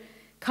entire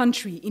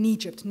country in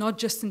Egypt, not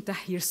just in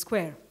Tahrir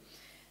Square.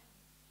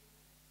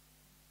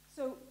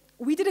 So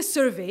we did a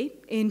survey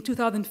in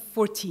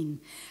 2014.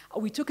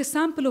 We took a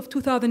sample of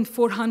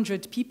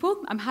 2,400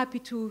 people. I'm happy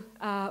to,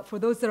 for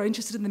those that are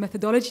interested in the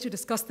methodology, to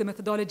discuss the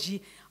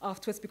methodology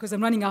afterwards, because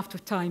I'm running out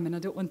of time and I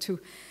don't want to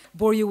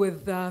bore you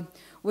with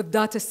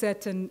data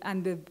set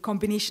and the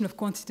combination of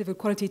quantitative and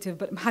qualitative,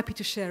 but I'm happy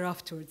to share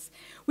afterwards.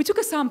 We took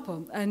a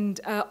sample,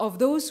 and of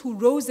those who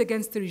rose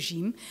against the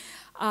regime,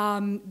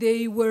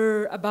 they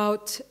were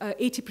about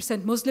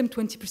 80% Muslim,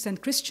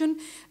 20% Christian.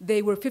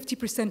 They were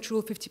 50%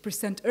 rural,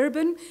 50%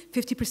 urban,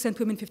 50%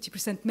 women,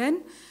 50%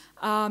 men.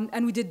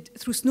 And we did,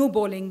 through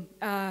snowballing,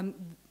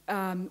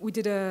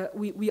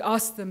 we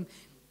asked them,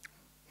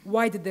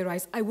 why did they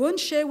rise? I won't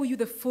share with you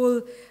the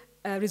full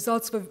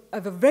results of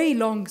a very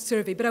long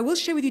survey, but I will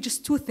share with you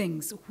just two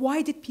things.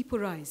 Why did people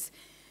rise?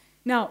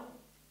 Now,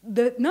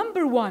 the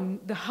number one,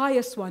 the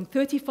highest one,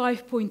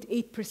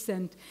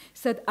 35.8%,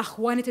 said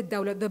Akhwanat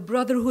al-Dawla, the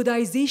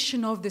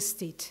brotherhoodization of the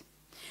state.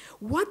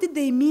 What did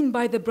they mean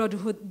by the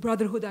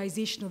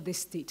brotherhoodization of the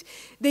state?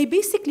 They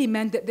basically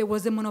meant that there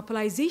was a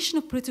monopolization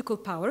of political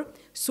power,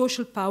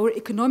 social power,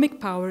 economic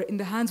power in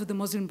the hands of the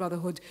Muslim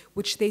Brotherhood,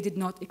 which they did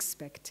not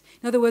expect.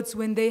 In other words,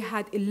 when they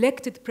had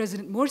elected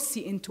President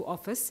Morsi into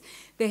office,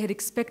 they had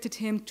expected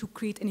him to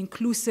create an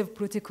inclusive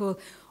political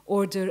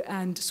order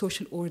and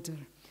social order.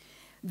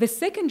 The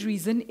second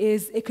reason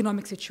is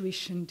economic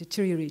situation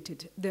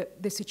deteriorated.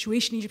 The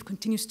situation in Egypt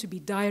continues to be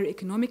dire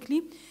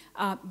economically,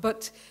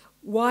 but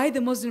why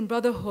the Muslim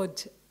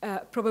Brotherhood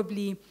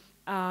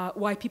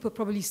why people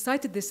probably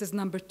cited this as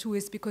number two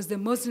is because the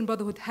Muslim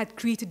Brotherhood had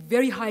created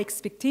very high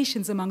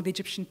expectations among the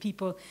Egyptian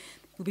people.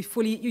 You'll be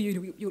fully,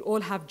 you'll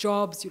all have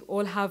jobs, you'll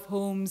all have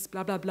homes,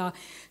 blah, blah, blah.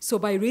 So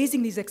by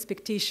raising these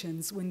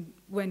expectations,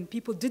 when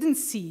people didn't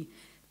see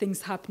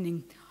things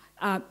happening,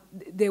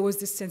 there was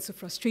this sense of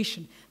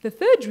frustration. The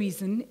third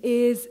reason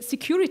is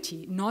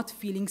security, not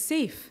feeling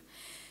safe.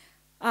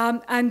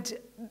 And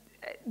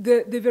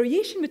the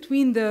variation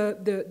between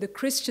the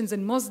Christians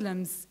and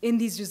Muslims in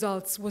these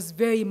results was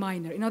very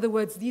minor. In other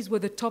words, these were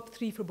the top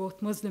three for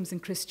both Muslims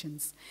and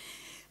Christians.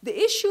 The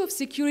issue of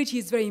security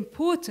is very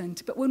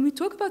important, but when we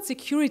talk about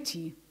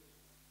security,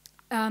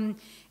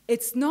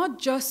 it's not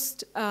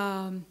just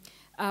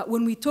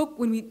when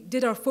we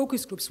did our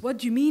focus groups, what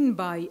do you mean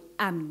by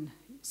amn,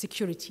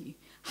 security?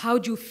 How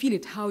do you feel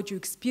it? How do you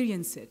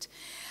experience it?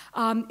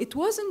 It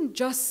wasn't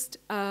just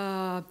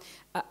a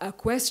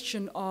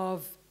question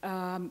of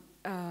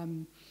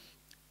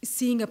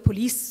seeing a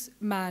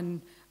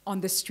policeman on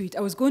the street.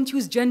 I was going to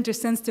use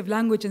gender-sensitive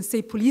language and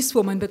say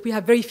policewoman, but we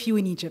have very few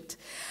in Egypt.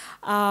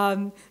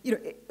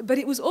 But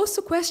it was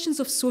also questions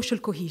of social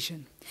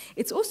cohesion.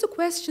 It's also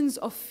questions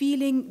of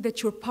feeling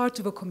that you're part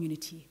of a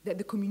community, that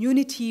the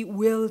community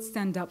will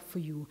stand up for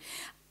you.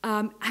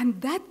 And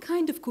that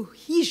kind of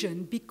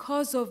cohesion,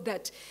 because of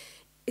that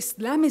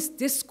Islamist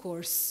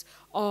discourse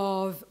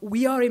of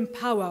we are in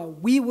power,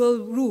 we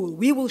will rule,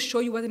 we will show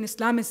you what an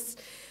Islamist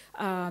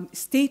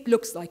state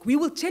looks like, we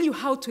will tell you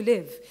how to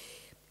live,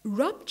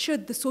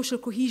 ruptured the social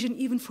cohesion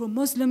even for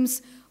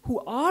Muslims who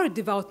are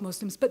devout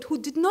Muslims, but who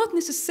did not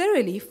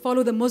necessarily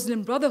follow the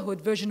Muslim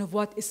Brotherhood version of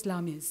what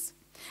Islam is.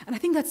 And I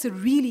think that's a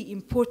really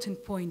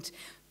important point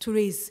to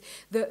raise.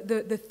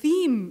 The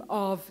theme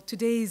of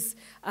today's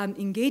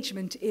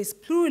engagement is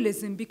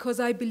pluralism, because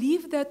I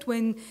believe that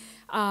when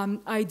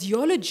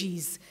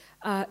ideologies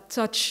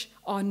touch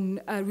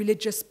on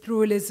religious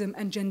pluralism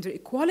and gender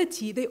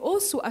equality, they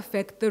also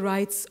affect the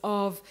rights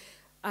of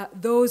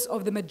those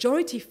of the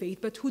majority faith,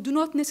 but who do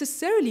not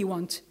necessarily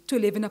want to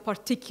live in a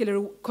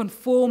particular,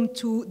 conform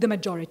to the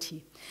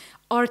majority.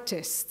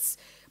 Artists,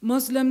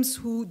 Muslims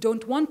who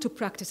don't want to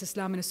practice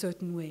Islam in a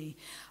certain way,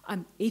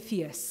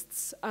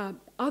 atheists,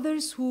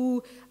 others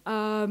who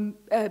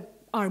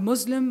are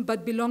Muslim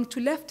but belong to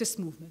leftist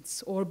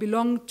movements or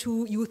belong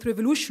to youth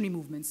revolutionary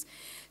movements.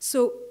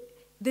 So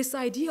this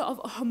idea of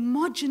a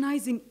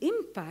homogenizing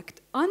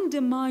impact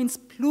undermines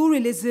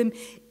pluralism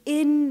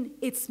in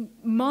its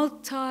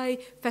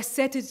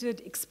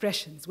multifaceted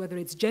expressions, whether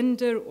it's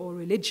gender or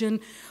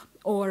religion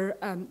or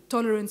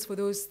tolerance for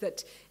those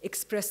that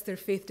express their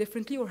faith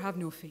differently or have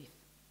no faith.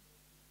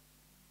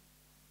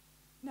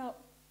 Now,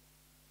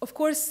 of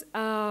course,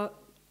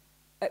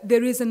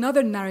 there is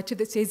another narrative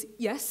that says,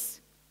 yes,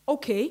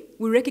 okay,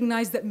 we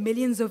recognize that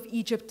millions of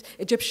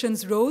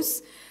Egyptians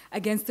rose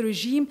against the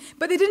regime,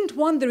 but they didn't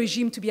want the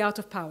regime to be out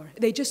of power.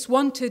 They just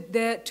wanted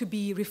there to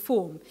be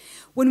reform.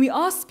 When we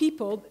asked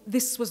people,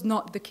 this was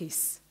not the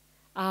case.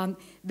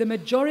 The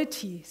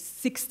majority,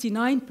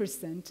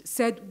 69%,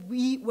 said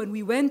when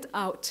we went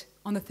out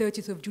on the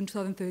 30th of June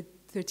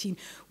 2013,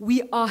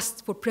 we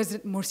asked for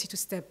President Morsi to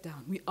step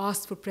down. We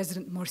asked for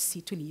President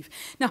Morsi to leave.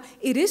 Now,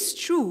 it is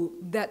true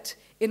that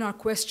in our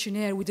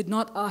questionnaire, we did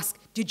not ask,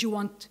 did you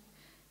want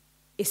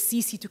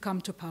Sisi to come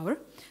to power?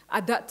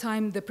 At that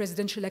time, the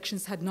presidential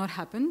elections had not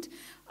happened.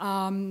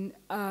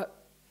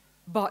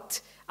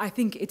 But I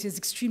think it is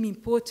extremely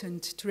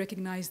important to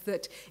recognize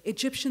that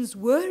Egyptians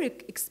were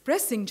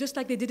expressing, just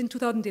like they did in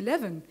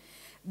 2011,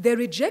 their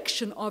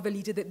rejection of a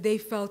leader that they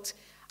felt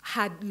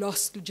had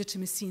lost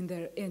legitimacy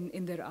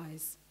in their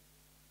eyes.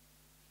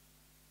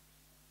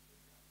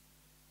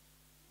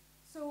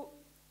 So,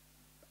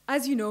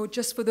 as you know,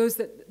 just for those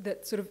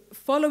that sort of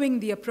following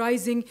the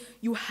uprising,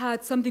 you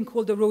had something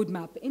called a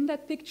roadmap. In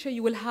that picture,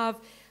 you will have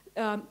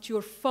to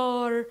your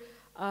far,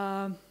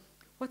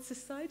 what's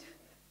this side?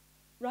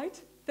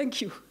 Right? Thank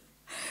you.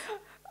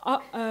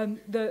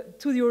 To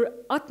your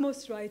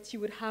utmost right, you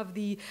would have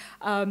the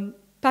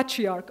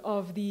patriarch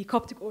of the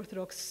Coptic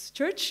Orthodox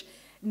Church.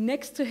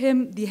 Next to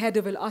him, the head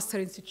of Al-Azhar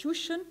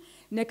institution.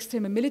 Next to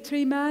him, a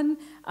military man.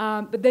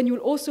 But then you'll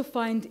also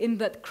find in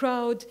that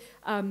crowd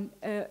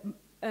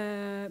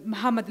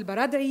Muhammad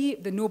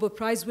al-Baradei, the Nobel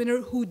Prize winner,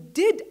 who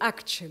did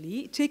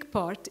actually take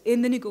part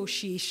in the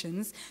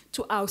negotiations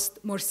to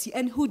oust Morsi,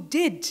 and who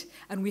did,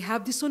 and we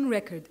have this on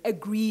record,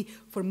 agree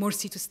for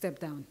Morsi to step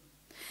down.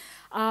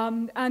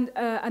 And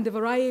a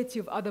variety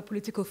of other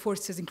political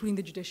forces, including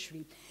the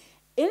judiciary.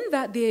 In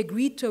that, they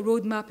agreed to a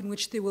roadmap in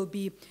which there will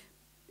be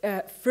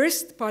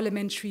first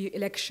parliamentary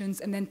elections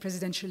and then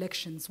presidential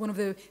elections. One of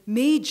the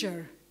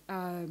major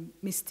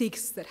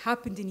mistakes that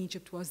happened in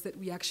Egypt was that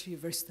we actually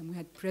reversed them. We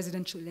had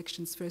presidential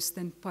elections first,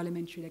 then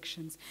parliamentary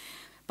elections.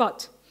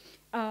 But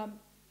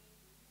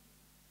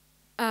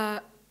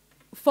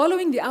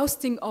following the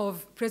ousting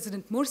of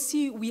President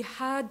Morsi, we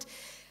had,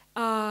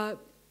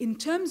 in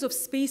terms of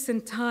space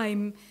and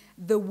time,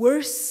 the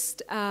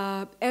worst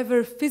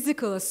ever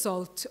physical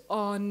assault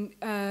on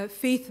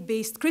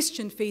faith-based,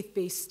 Christian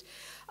faith-based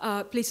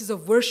places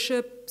of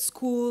worship,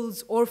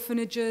 schools,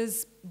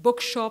 orphanages,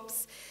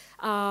 bookshops,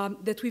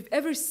 that we've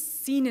ever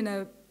seen in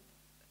a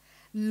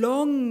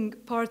long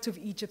part of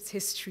Egypt's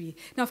history.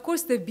 Now, of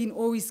course, there have been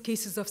always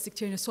cases of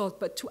sectarian assault,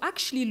 but to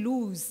actually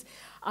lose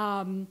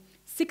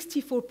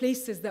 64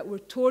 places that were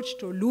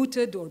torched or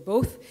looted or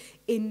both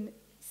in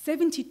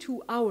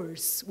 72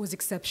 hours was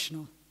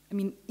exceptional. I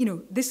mean, you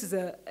know, this is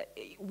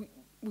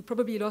we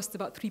probably lost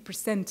about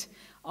 3%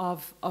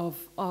 of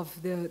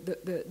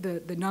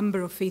the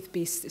number of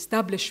faith-based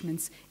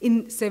establishments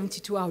in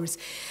 72 hours.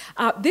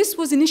 This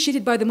was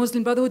initiated by the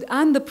Muslim Brotherhood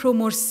and the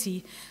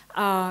pro-Morsi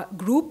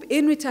group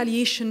in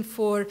retaliation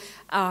for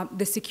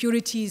the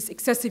security's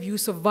excessive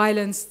use of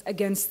violence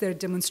against their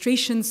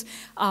demonstrations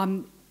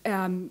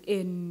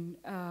in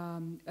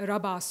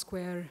Rabaa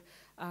Square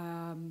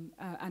and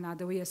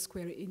Adawiya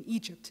Square in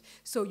Egypt.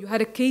 So you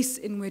had a case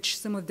in which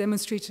some of the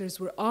demonstrators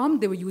were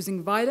armed, they were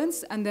using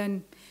violence, and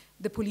then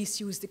the police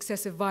used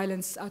excessive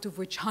violence, out of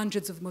which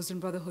hundreds of Muslim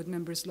Brotherhood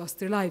members lost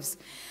their lives.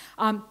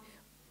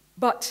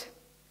 But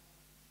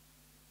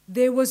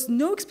there was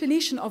no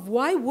explanation of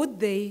why would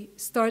they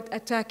start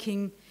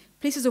attacking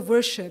places of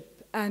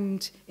worship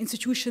and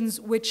institutions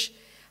which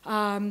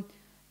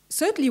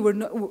certainly were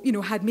not,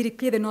 had made it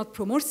clear they're not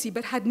pro-Morsi,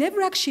 but had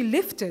never actually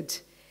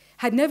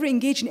had never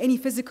engaged in any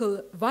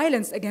physical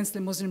violence against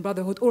the Muslim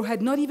Brotherhood, or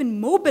had not even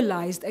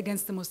mobilized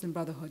against the Muslim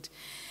Brotherhood.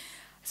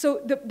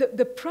 So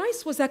the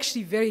price was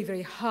actually very,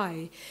 very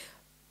high,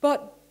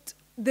 but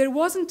there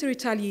wasn't a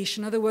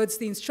retaliation. In other words,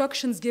 the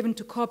instructions given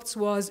to Copts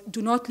was,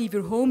 do not leave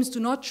your homes, do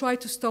not try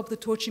to stop the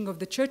torching of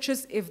the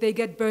churches. If they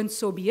get burned,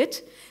 so be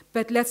it,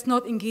 but let's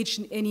not engage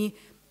in any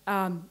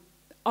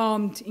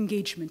armed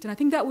engagement. And I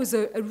think that was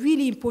a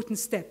really important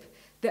step,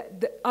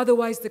 that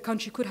otherwise the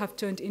country could have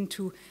turned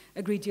into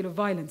a great deal of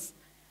violence.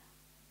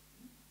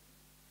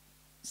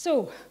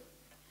 So,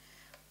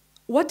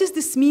 what does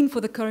this mean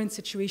for the current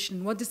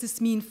situation? What does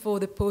this mean for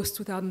the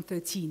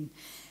post-2013?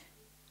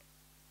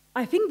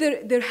 I think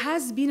there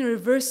has been a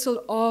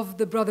reversal of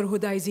the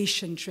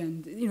brotherhoodization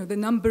trend, the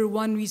number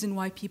one reason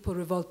why people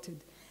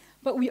revolted.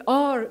 But we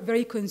are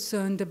very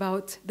concerned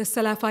about the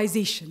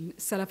Salafization.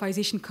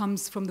 Salafization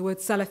comes from the word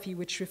Salafi,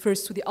 which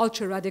refers to the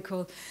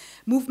ultra-radical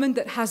movement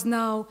that has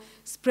now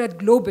spread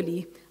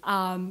globally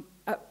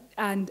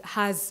and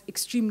has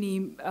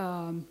extremely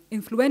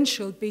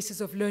influential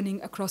bases of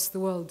learning across the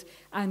world,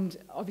 and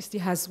obviously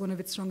has one of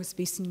its strongest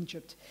bases in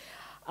Egypt.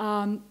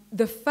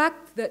 The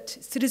fact that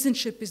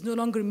citizenship is no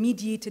longer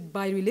mediated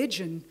by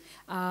religion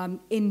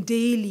in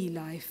daily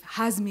life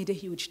has made a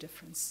huge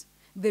difference.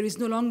 There is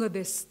no longer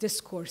this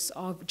discourse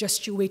of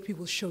just you wait, we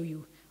will show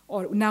you,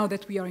 or now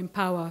that we are in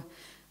power,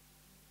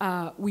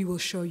 we will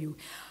show you.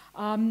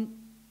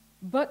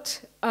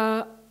 But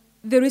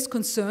there is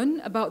concern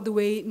about the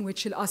way in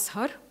which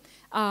Al-Azhar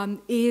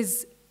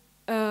is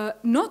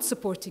not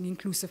supporting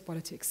inclusive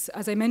politics.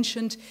 As I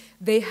mentioned,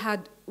 they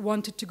had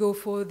wanted to go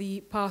for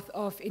the path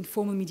of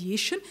informal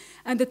mediation.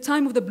 And at the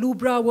time of the Blue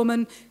Bra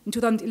woman in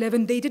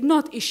 2011, they did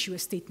not issue a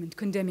statement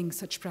condemning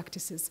such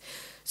practices.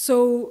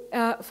 So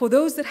for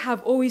those that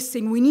have always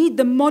saying, we need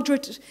the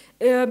moderate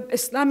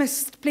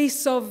Islamist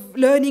place of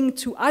learning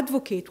to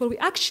advocate, well, we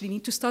actually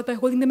need to start by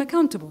holding them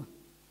accountable.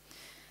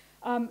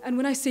 And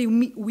when I say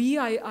we,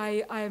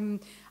 I'm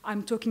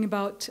talking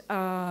about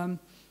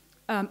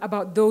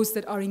those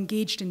that are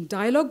engaged in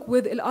dialogue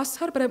with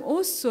Al-Azhar, but I'm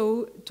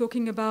also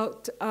talking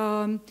about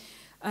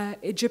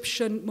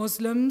Egyptian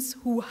Muslims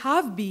who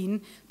have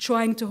been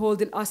trying to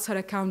hold Al-Azhar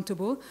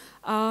accountable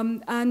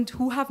and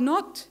who have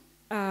not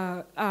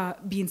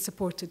been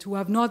supported, who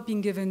have not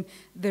been given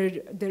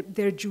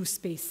their due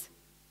space.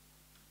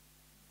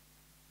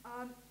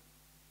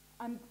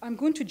 I'm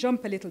going to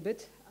jump a little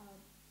bit.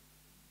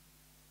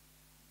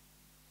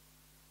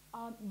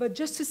 But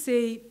just to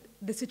say,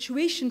 the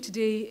situation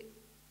today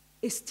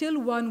is still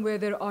one where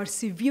there are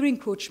severe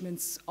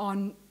encroachments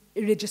on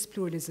religious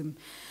pluralism.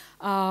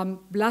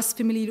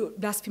 Blasphemy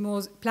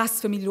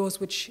laws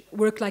which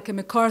work like a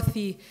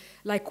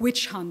McCarthy-like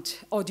witch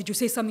hunt, or did you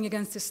say something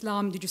against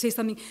Islam, did you say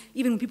something,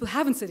 even when people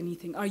haven't said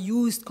anything, are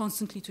used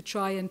constantly to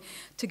try and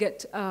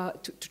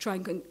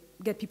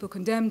get people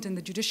condemned, and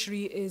the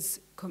judiciary is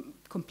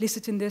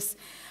complicit in this.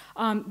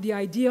 The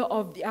idea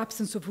of the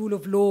absence of rule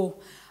of law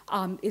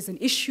is an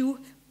issue,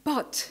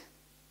 but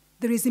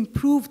there is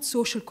improved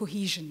social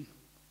cohesion.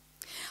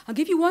 I'll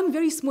give you one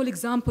very small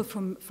example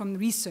from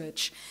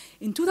research.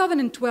 In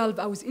 2012,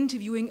 I was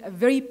interviewing a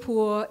very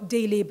poor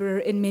day laborer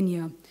in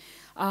Minya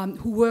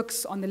who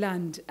works on the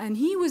land, and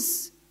he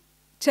was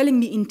telling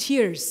me in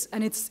tears,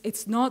 and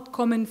it's not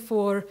common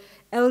for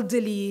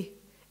elderly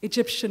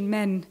Egyptian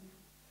men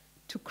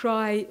to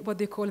cry what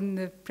they call in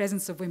the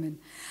presence of women.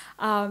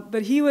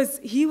 But he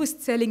was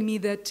telling me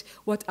that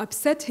what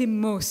upset him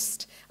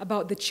most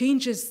about the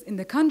changes in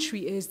the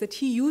country is that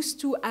he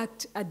used to,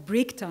 at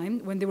break time,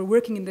 when they were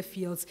working in the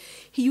fields,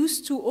 he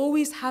used to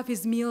always have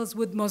his meals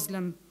with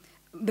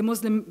the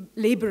Muslim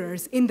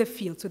laborers in the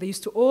field. So they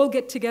used to all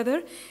get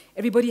together,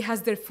 everybody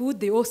has their food,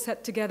 they all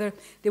sat together,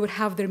 they would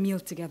have their meal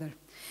together.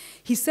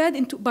 He said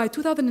by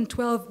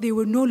 2012, they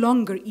were no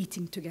longer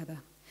eating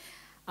together.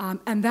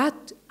 And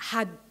that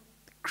had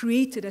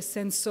created a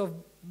sense of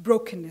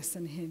brokenness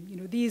in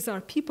him. These are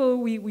people,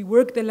 we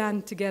work the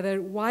land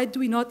together, why do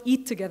we not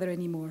eat together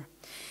anymore?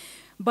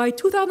 By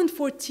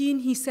 2014,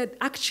 he said,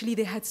 actually,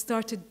 they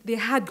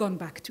had gone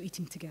back to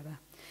eating together.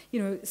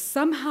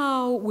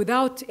 Somehow,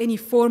 without any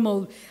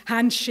formal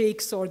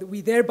handshakes, or that we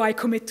thereby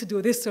commit to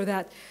do this or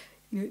that,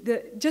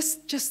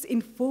 just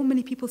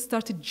informally, people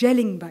started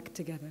gelling back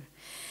together.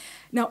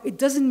 Now, it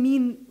doesn't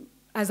mean,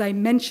 as I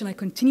mentioned, I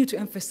continue to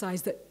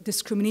emphasize that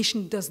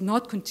discrimination does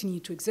not continue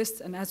to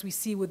exist. And as we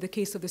see with the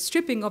case of the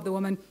stripping of the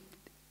woman,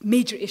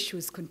 major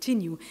issues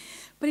continue.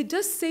 But it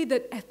does say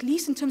that, at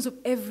least in terms of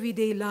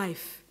everyday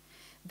life,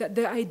 that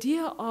the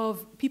idea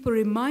of people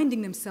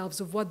reminding themselves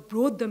of what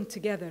brought them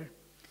together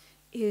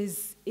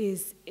has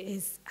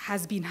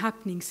been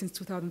happening since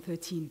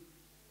 2013.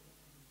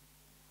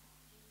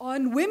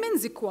 On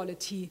women's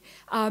equality,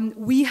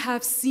 we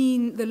have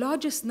seen the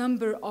largest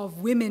number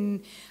of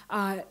women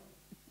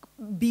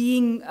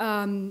being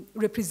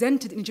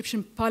represented in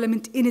Egyptian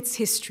parliament in its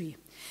history.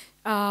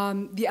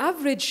 The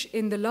average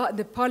in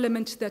the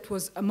parliament that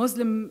was a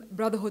Muslim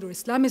Brotherhood or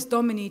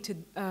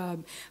Islamist-dominated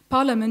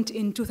parliament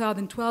in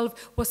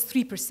 2012 was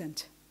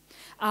 3%.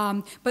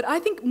 But I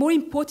think more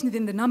important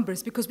than the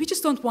numbers, because we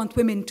just don't want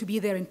women to be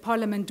there in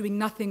parliament doing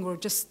nothing or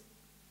just,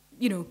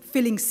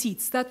 filling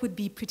seats. That would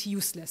be pretty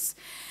useless.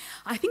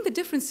 I think the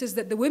difference is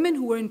that the women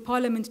who were in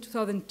parliament in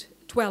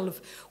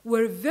 2012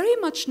 were very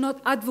much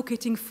not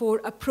advocating for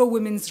a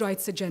pro-women's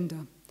rights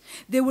agenda.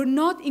 They were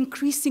not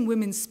increasing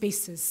women's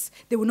spaces.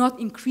 They were not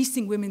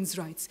increasing women's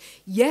rights.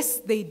 Yes,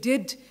 they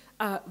did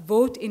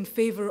vote in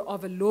favor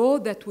of a law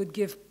that would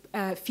give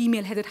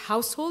female-headed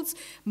households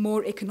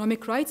more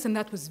economic rights, and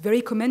that was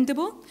very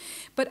commendable.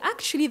 But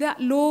actually,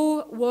 that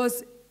law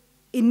was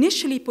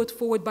initially put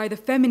forward by the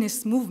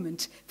feminist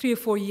movement 3 or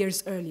 4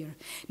 years earlier.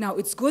 Now,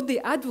 it's good they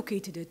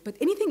advocated it, but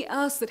anything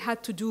else that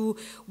had to do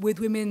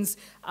with women's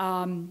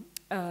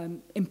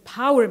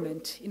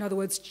empowerment, in other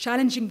words,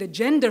 challenging the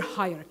gender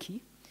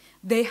hierarchy,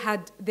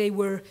 they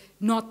were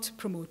not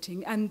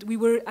promoting. And we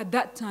were, at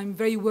that time,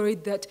 very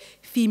worried that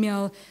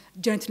female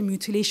genital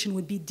mutilation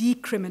would be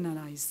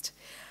decriminalized.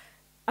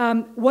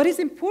 What is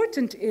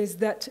important is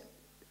that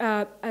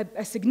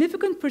a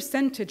significant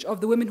percentage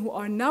of the women who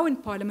are now in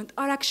parliament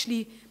are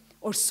actually,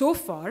 or so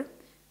far,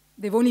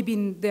 they've only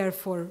been there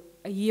for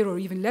a year or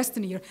even less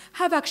than a year,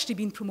 have actually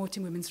been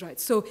promoting women's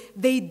rights. So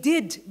they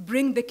did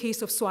bring the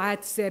case of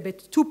Su'ad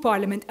Sabit to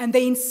parliament, and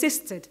they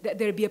insisted that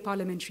there be a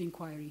parliamentary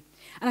inquiry.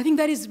 And I think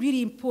that is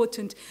really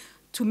important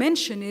to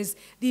mention, is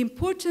the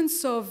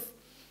importance of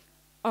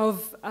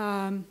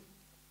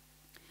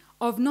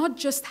not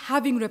just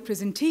having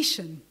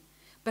representation,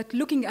 but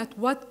looking at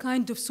what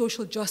kind of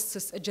social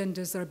justice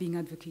agendas are being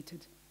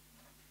advocated.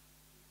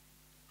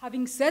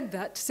 Having said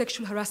that,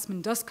 sexual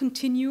harassment does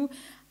continue,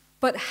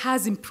 but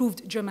has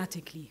improved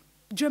dramatically.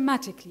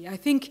 Dramatically. I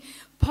think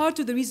part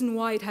of the reason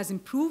why it has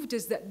improved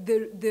is that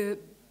the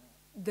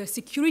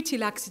security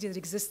laxity that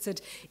existed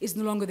is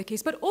no longer the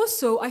case. But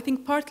also, I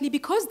think partly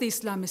because the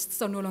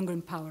Islamists are no longer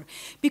in power,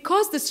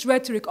 because this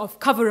rhetoric of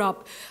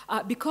cover-up,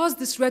 because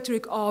this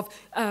rhetoric of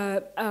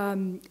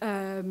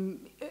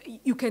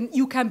you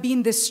can be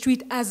in the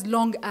street as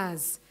long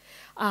as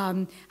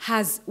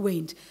has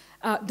waned.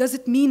 Does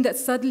it mean that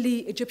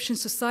suddenly Egyptian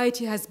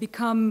society has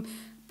become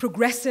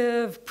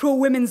progressive,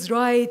 pro-women's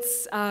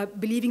rights,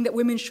 believing that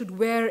women should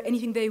wear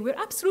anything they wear?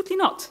 Absolutely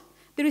not.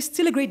 There is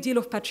still a great deal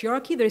of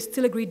patriarchy, there is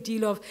still a great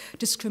deal of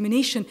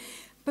discrimination,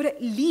 but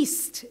at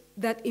least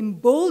that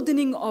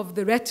emboldening of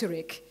the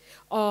rhetoric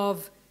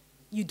of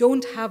you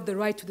don't have the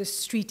right to the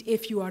street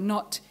if you are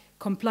not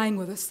complying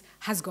with us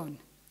has gone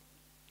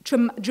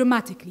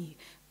dramatically,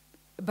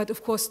 but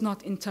of course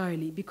not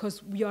entirely,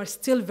 because we are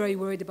still very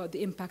worried about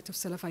the impact of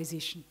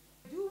Salafization.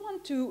 I do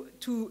want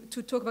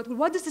to talk about, well,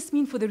 what does this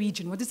mean for the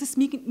region? What does this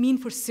mean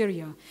for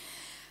Syria?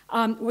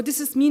 What does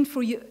this mean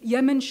for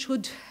Yemen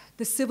should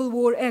the civil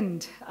war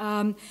end?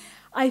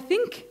 I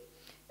think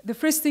the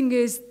first thing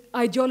is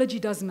ideology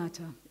does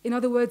matter. In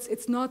other words,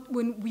 it's not,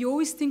 when we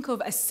always think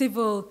of a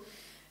civil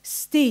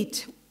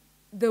state,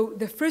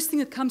 the first thing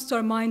that comes to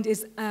our mind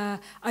is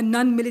a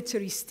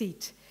non-military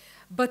state.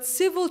 But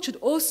civil should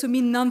also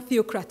mean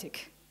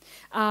non-theocratic.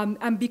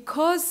 And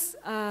because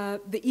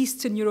the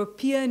Eastern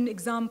European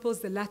examples,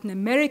 the Latin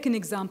American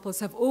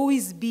examples have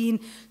always been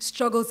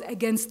struggles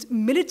against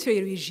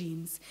military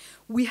regimes,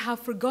 we have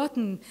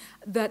forgotten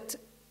that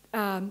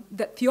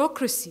that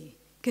theocracy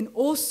can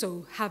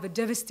also have a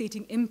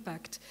devastating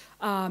impact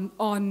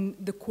on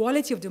the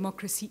quality of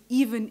democracy,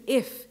 even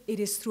if it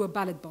is through a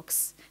ballot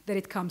box that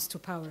it comes to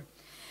power.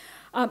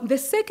 The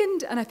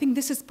second, and I think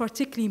this is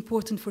particularly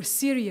important for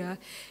Syria,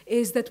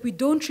 is that we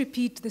don't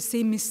repeat the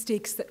same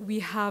mistakes that we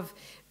have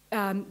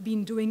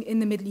been doing in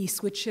the Middle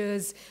East, which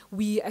is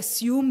we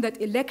assume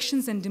that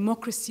elections and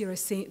democracy are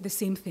the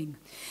same thing.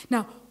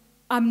 Now,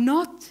 I'm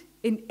not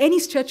in any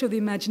stretch of the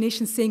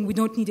imagination saying we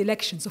don't need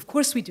elections. Of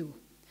course we do.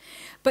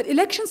 But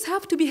elections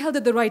have to be held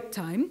at the right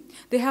time.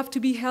 They have to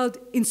be held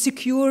in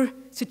secure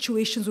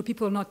situations where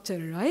people are not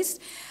terrorized.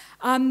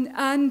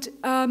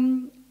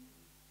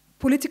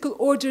 Political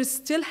orders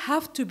still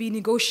have to be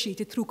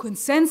negotiated through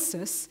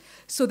consensus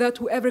so that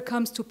whoever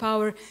comes to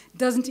power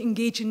doesn't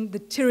engage in the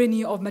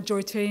tyranny of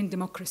majoritarian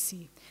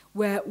democracy,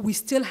 where we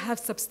still have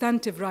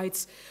substantive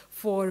rights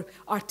for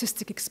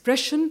artistic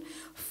expression,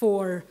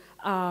 for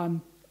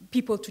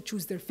people to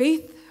choose their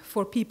faith,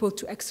 for people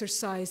to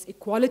exercise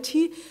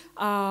equality,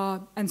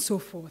 and so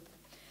forth.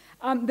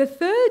 The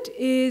third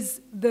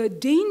is the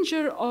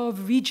danger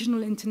of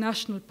regional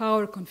international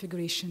power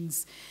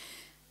configurations.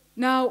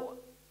 Now,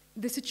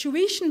 the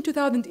situation in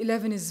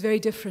 2011 is very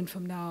different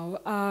from now.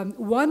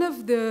 One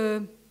of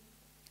the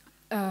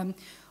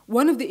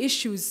One of the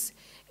issues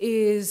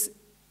is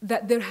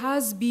that there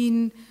has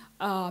been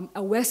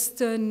a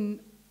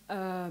Western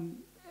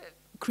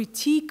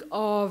critique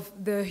of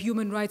the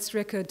human rights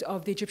record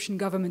of the Egyptian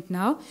government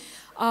now.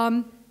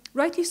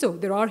 Rightly so,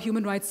 there are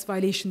human rights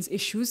violations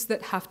issues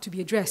that have to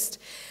be addressed.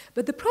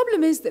 But the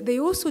problem is that they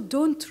also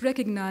don't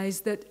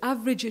recognize that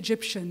average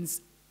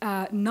Egyptians,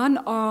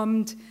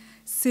 non-armed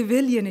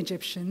civilian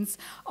Egyptians,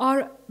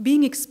 are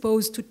being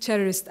exposed to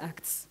terrorist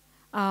acts,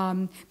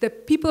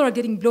 that people are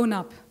getting blown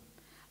up.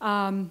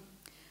 And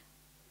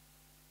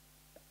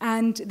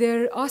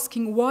they're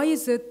asking, why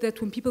is it that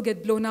when people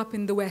get blown up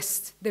in the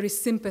West, there is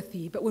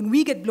sympathy, but when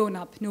we get blown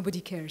up, nobody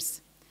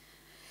cares?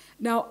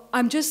 Now,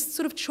 I'm just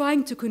sort of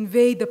trying to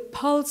convey the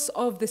pulse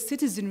of the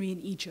citizenry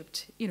in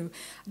Egypt.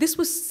 This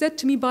was said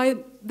to me by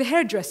the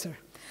hairdresser.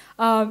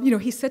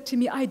 He said to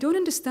me, I don't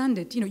understand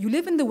it. You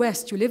live in the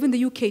West, you live in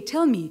the UK,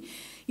 tell me.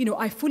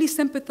 I fully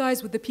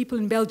sympathize with the people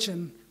in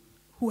Belgium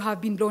who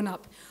have been blown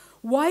up.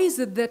 Why is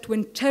it that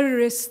when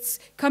terrorists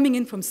coming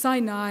in from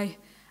Sinai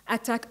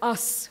attack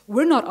us,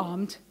 we're not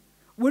armed,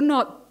 we're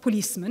not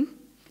policemen?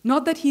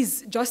 Not that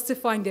he's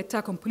justifying the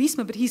attack on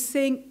policemen, but he's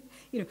saying,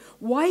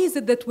 why is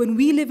it that when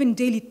we live in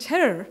daily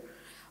terror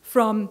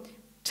from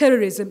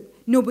terrorism,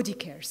 nobody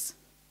cares?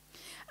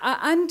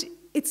 And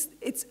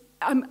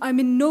I'm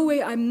in no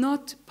way, I'm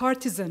not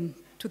partisan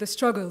to the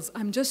struggles.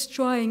 I'm just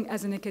trying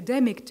as an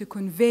academic to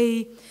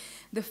convey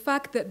the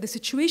fact that the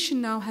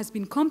situation now has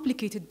been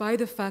complicated by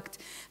the fact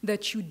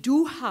that you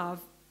do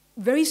have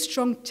very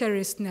strong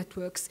terrorist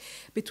networks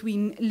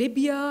between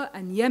Libya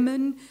and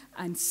Yemen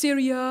and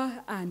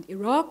Syria and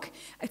Iraq.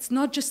 It's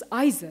not just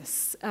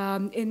ISIS.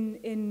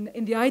 In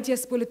the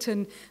IDS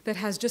bulletin that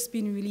has just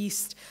been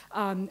released,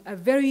 a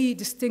very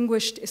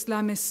distinguished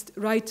Islamist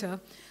writer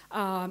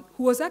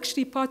who was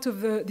actually part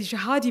of the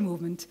jihadi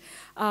movement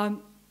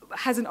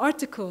has an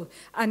article,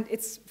 and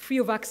it's free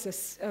of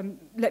access.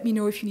 Let me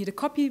know if you need a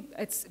copy,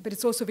 but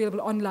it's also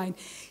available online.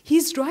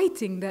 He's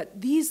writing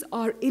that these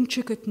are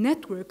intricate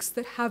networks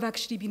that have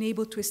actually been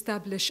able to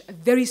establish a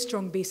very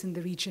strong base in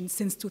the region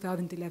since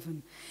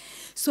 2011.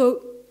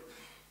 So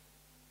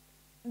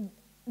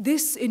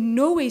this in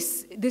no way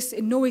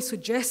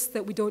suggests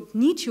that we don't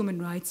need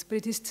human rights, but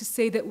it is to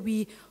say that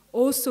we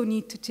also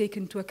need to take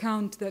into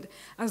account that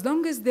as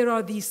long as there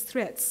are these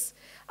threats,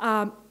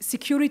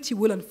 security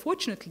will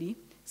unfortunately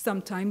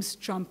sometimes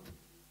trump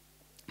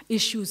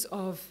issues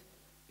of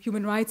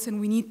human rights, and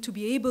we need to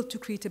be able to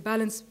create a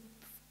balance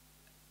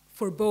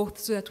for both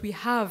so that we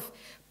have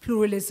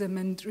pluralism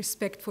and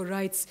respect for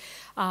rights,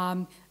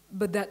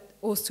 but that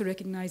also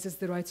recognizes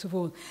the rights of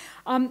all.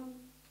 I want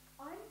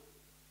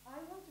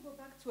to go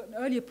back to an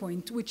earlier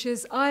point, which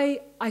is I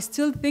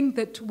still think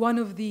that one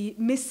of the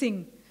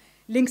missing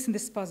links in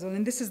this puzzle,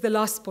 and this is the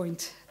last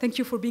point, thank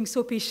you for being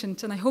so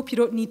patient, and I hope you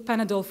don't need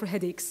Panadol for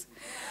headaches,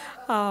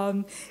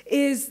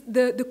 is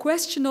the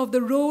question of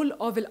the role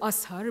of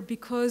Al-Azhar,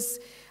 because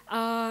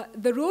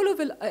the role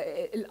of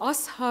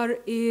Al-Azhar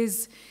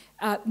is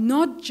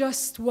not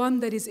just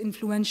one that is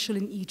influential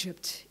in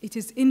Egypt. It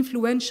is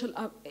influential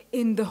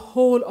in the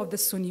whole of the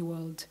Sunni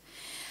world.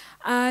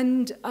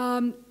 And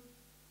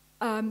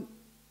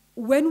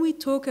when we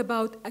talk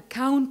about a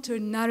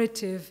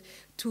counter-narrative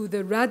to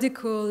the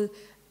radical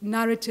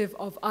narrative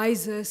of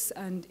ISIS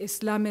and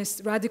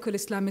radical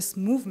Islamist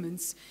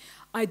movements,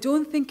 I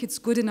don't think it's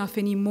good enough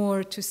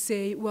anymore to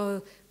say,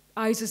 well,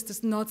 ISIS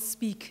does not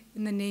speak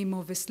in the name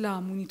of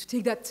Islam. We need to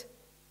take that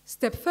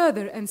step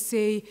further and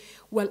say,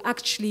 well,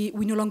 actually,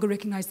 we no longer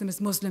recognize them as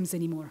Muslims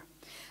anymore.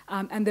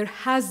 And there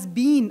has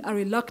been a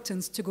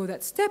reluctance to go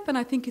that step, and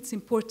I think it's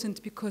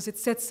important because it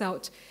sets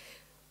out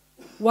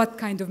what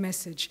kind of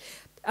message.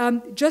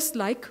 Just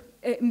like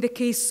in the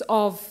case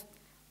of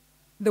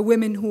the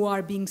women who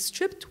are being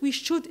stripped, we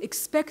should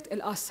expect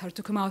Al-Azhar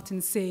to come out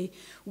and say,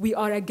 we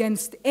are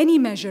against any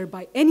measure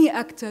by any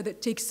actor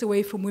that takes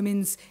away from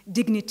women's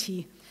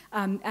dignity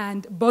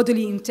and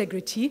bodily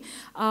integrity,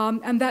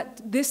 and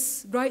that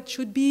this right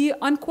should be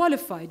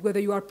unqualified. Whether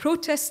you are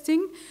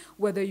protesting,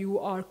 whether you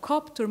are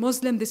Copt or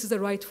Muslim, this is a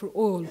right for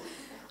all.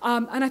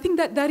 And I think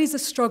that is a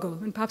struggle,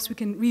 and perhaps we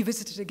can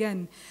revisit it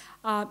again.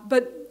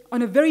 But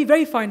on a very,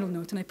 very final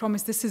note, and I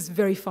promise this is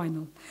very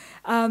final,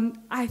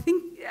 I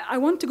think I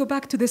want to go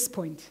back to this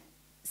point.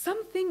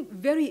 Something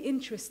very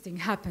interesting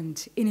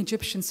happened in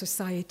Egyptian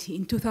society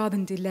in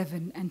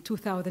 2011 and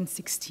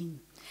 2016.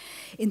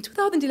 In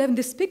 2011,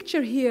 this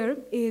picture here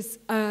is,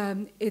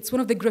 it's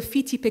one of the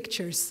graffiti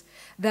pictures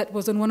that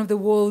was on one of the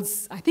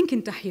walls, I think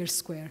in Tahrir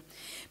Square.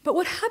 But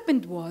what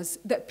happened was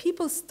that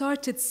people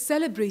started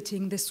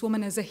celebrating this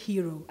woman as a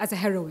hero, as a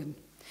heroine.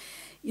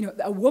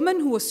 A woman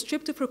who was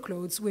stripped of her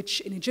clothes,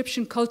 which in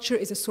Egyptian culture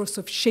is a source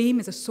of shame,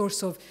 is a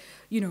source of,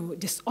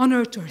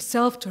 dishonor to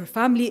herself, to her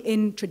family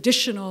in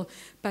traditional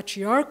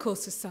patriarchal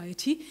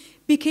society,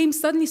 became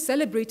suddenly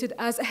celebrated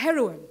as a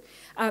heroine.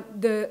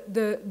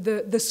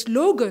 The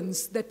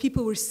slogans that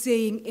people were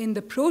saying in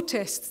the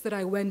protests that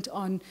I went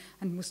on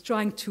and was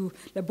trying to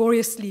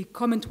laboriously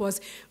comment was,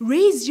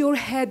 raise your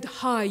head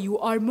high, you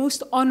are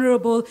most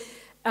honorable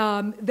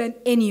than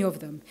any of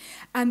them.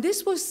 And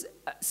this was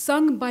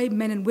sung by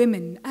men and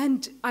women.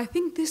 And I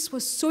think this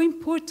was so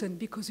important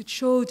because it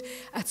showed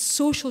a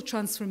social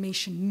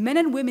transformation. Men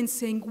and women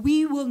saying,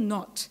 we will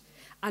not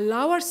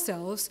allow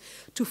ourselves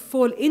to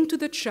fall into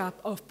the trap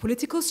of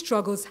political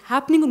struggles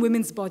happening in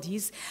women's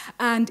bodies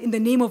and in the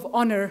name of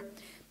honor,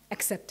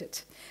 accept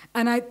it.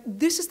 And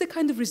this is the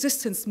kind of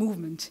resistance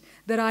movement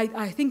that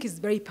I think is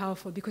very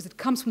powerful because it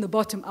comes from the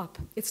bottom up.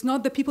 It's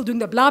not the people doing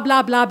the blah,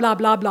 blah, blah, blah,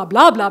 blah, blah,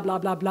 blah, blah, blah,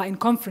 blah, blah in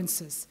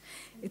conferences.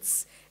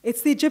 It's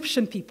the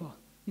Egyptian people,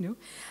 you know.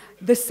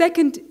 The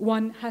second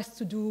one has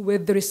to do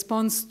with the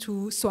response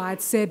to Suad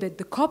Sebet,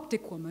 the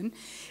Coptic woman,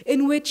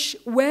 in which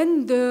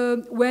when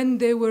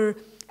there were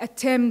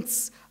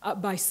attempts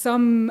by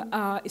some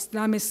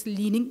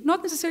Islamist-leaning,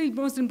 not necessarily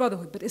Muslim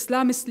Brotherhood, but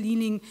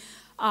Islamist-leaning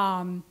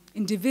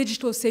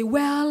individuals say,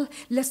 well,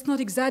 let's not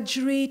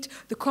exaggerate.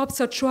 The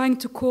Copts are trying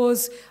to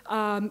cause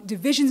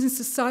divisions in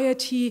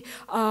society.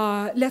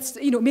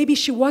 Maybe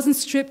she wasn't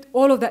stripped.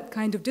 All of that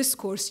kind of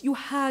discourse. You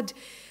had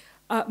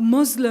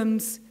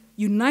Muslims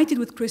united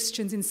with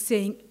Christians in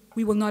saying,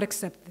 we will not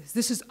accept this.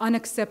 This is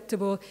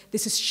unacceptable.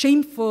 This is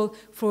shameful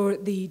for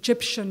the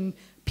Egyptian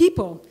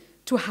people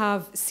to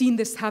have seen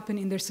this happen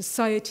in their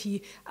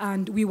society,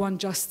 and we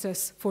want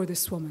justice for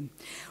this woman,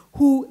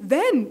 who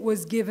then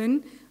was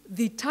given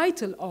the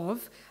title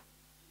of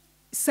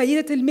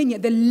Sayyidat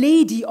al-Minya, the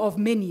Lady of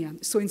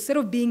Minya. So instead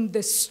of being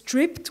the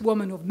stripped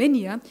woman of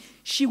Minya,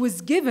 she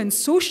was given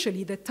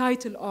socially the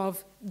title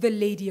of the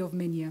Lady of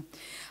Minya.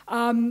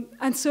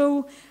 And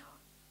so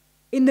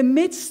in the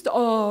midst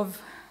of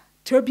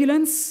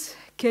turbulence,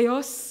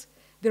 chaos,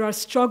 there are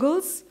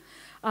struggles,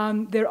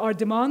 there are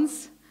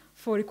demands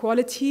for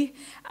equality,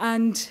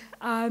 and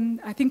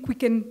I think we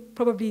can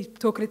probably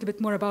talk a little bit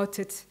more about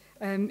it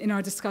in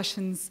our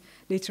discussions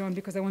later on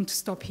because I want to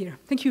stop here.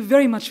 Thank you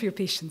very much for your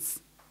patience.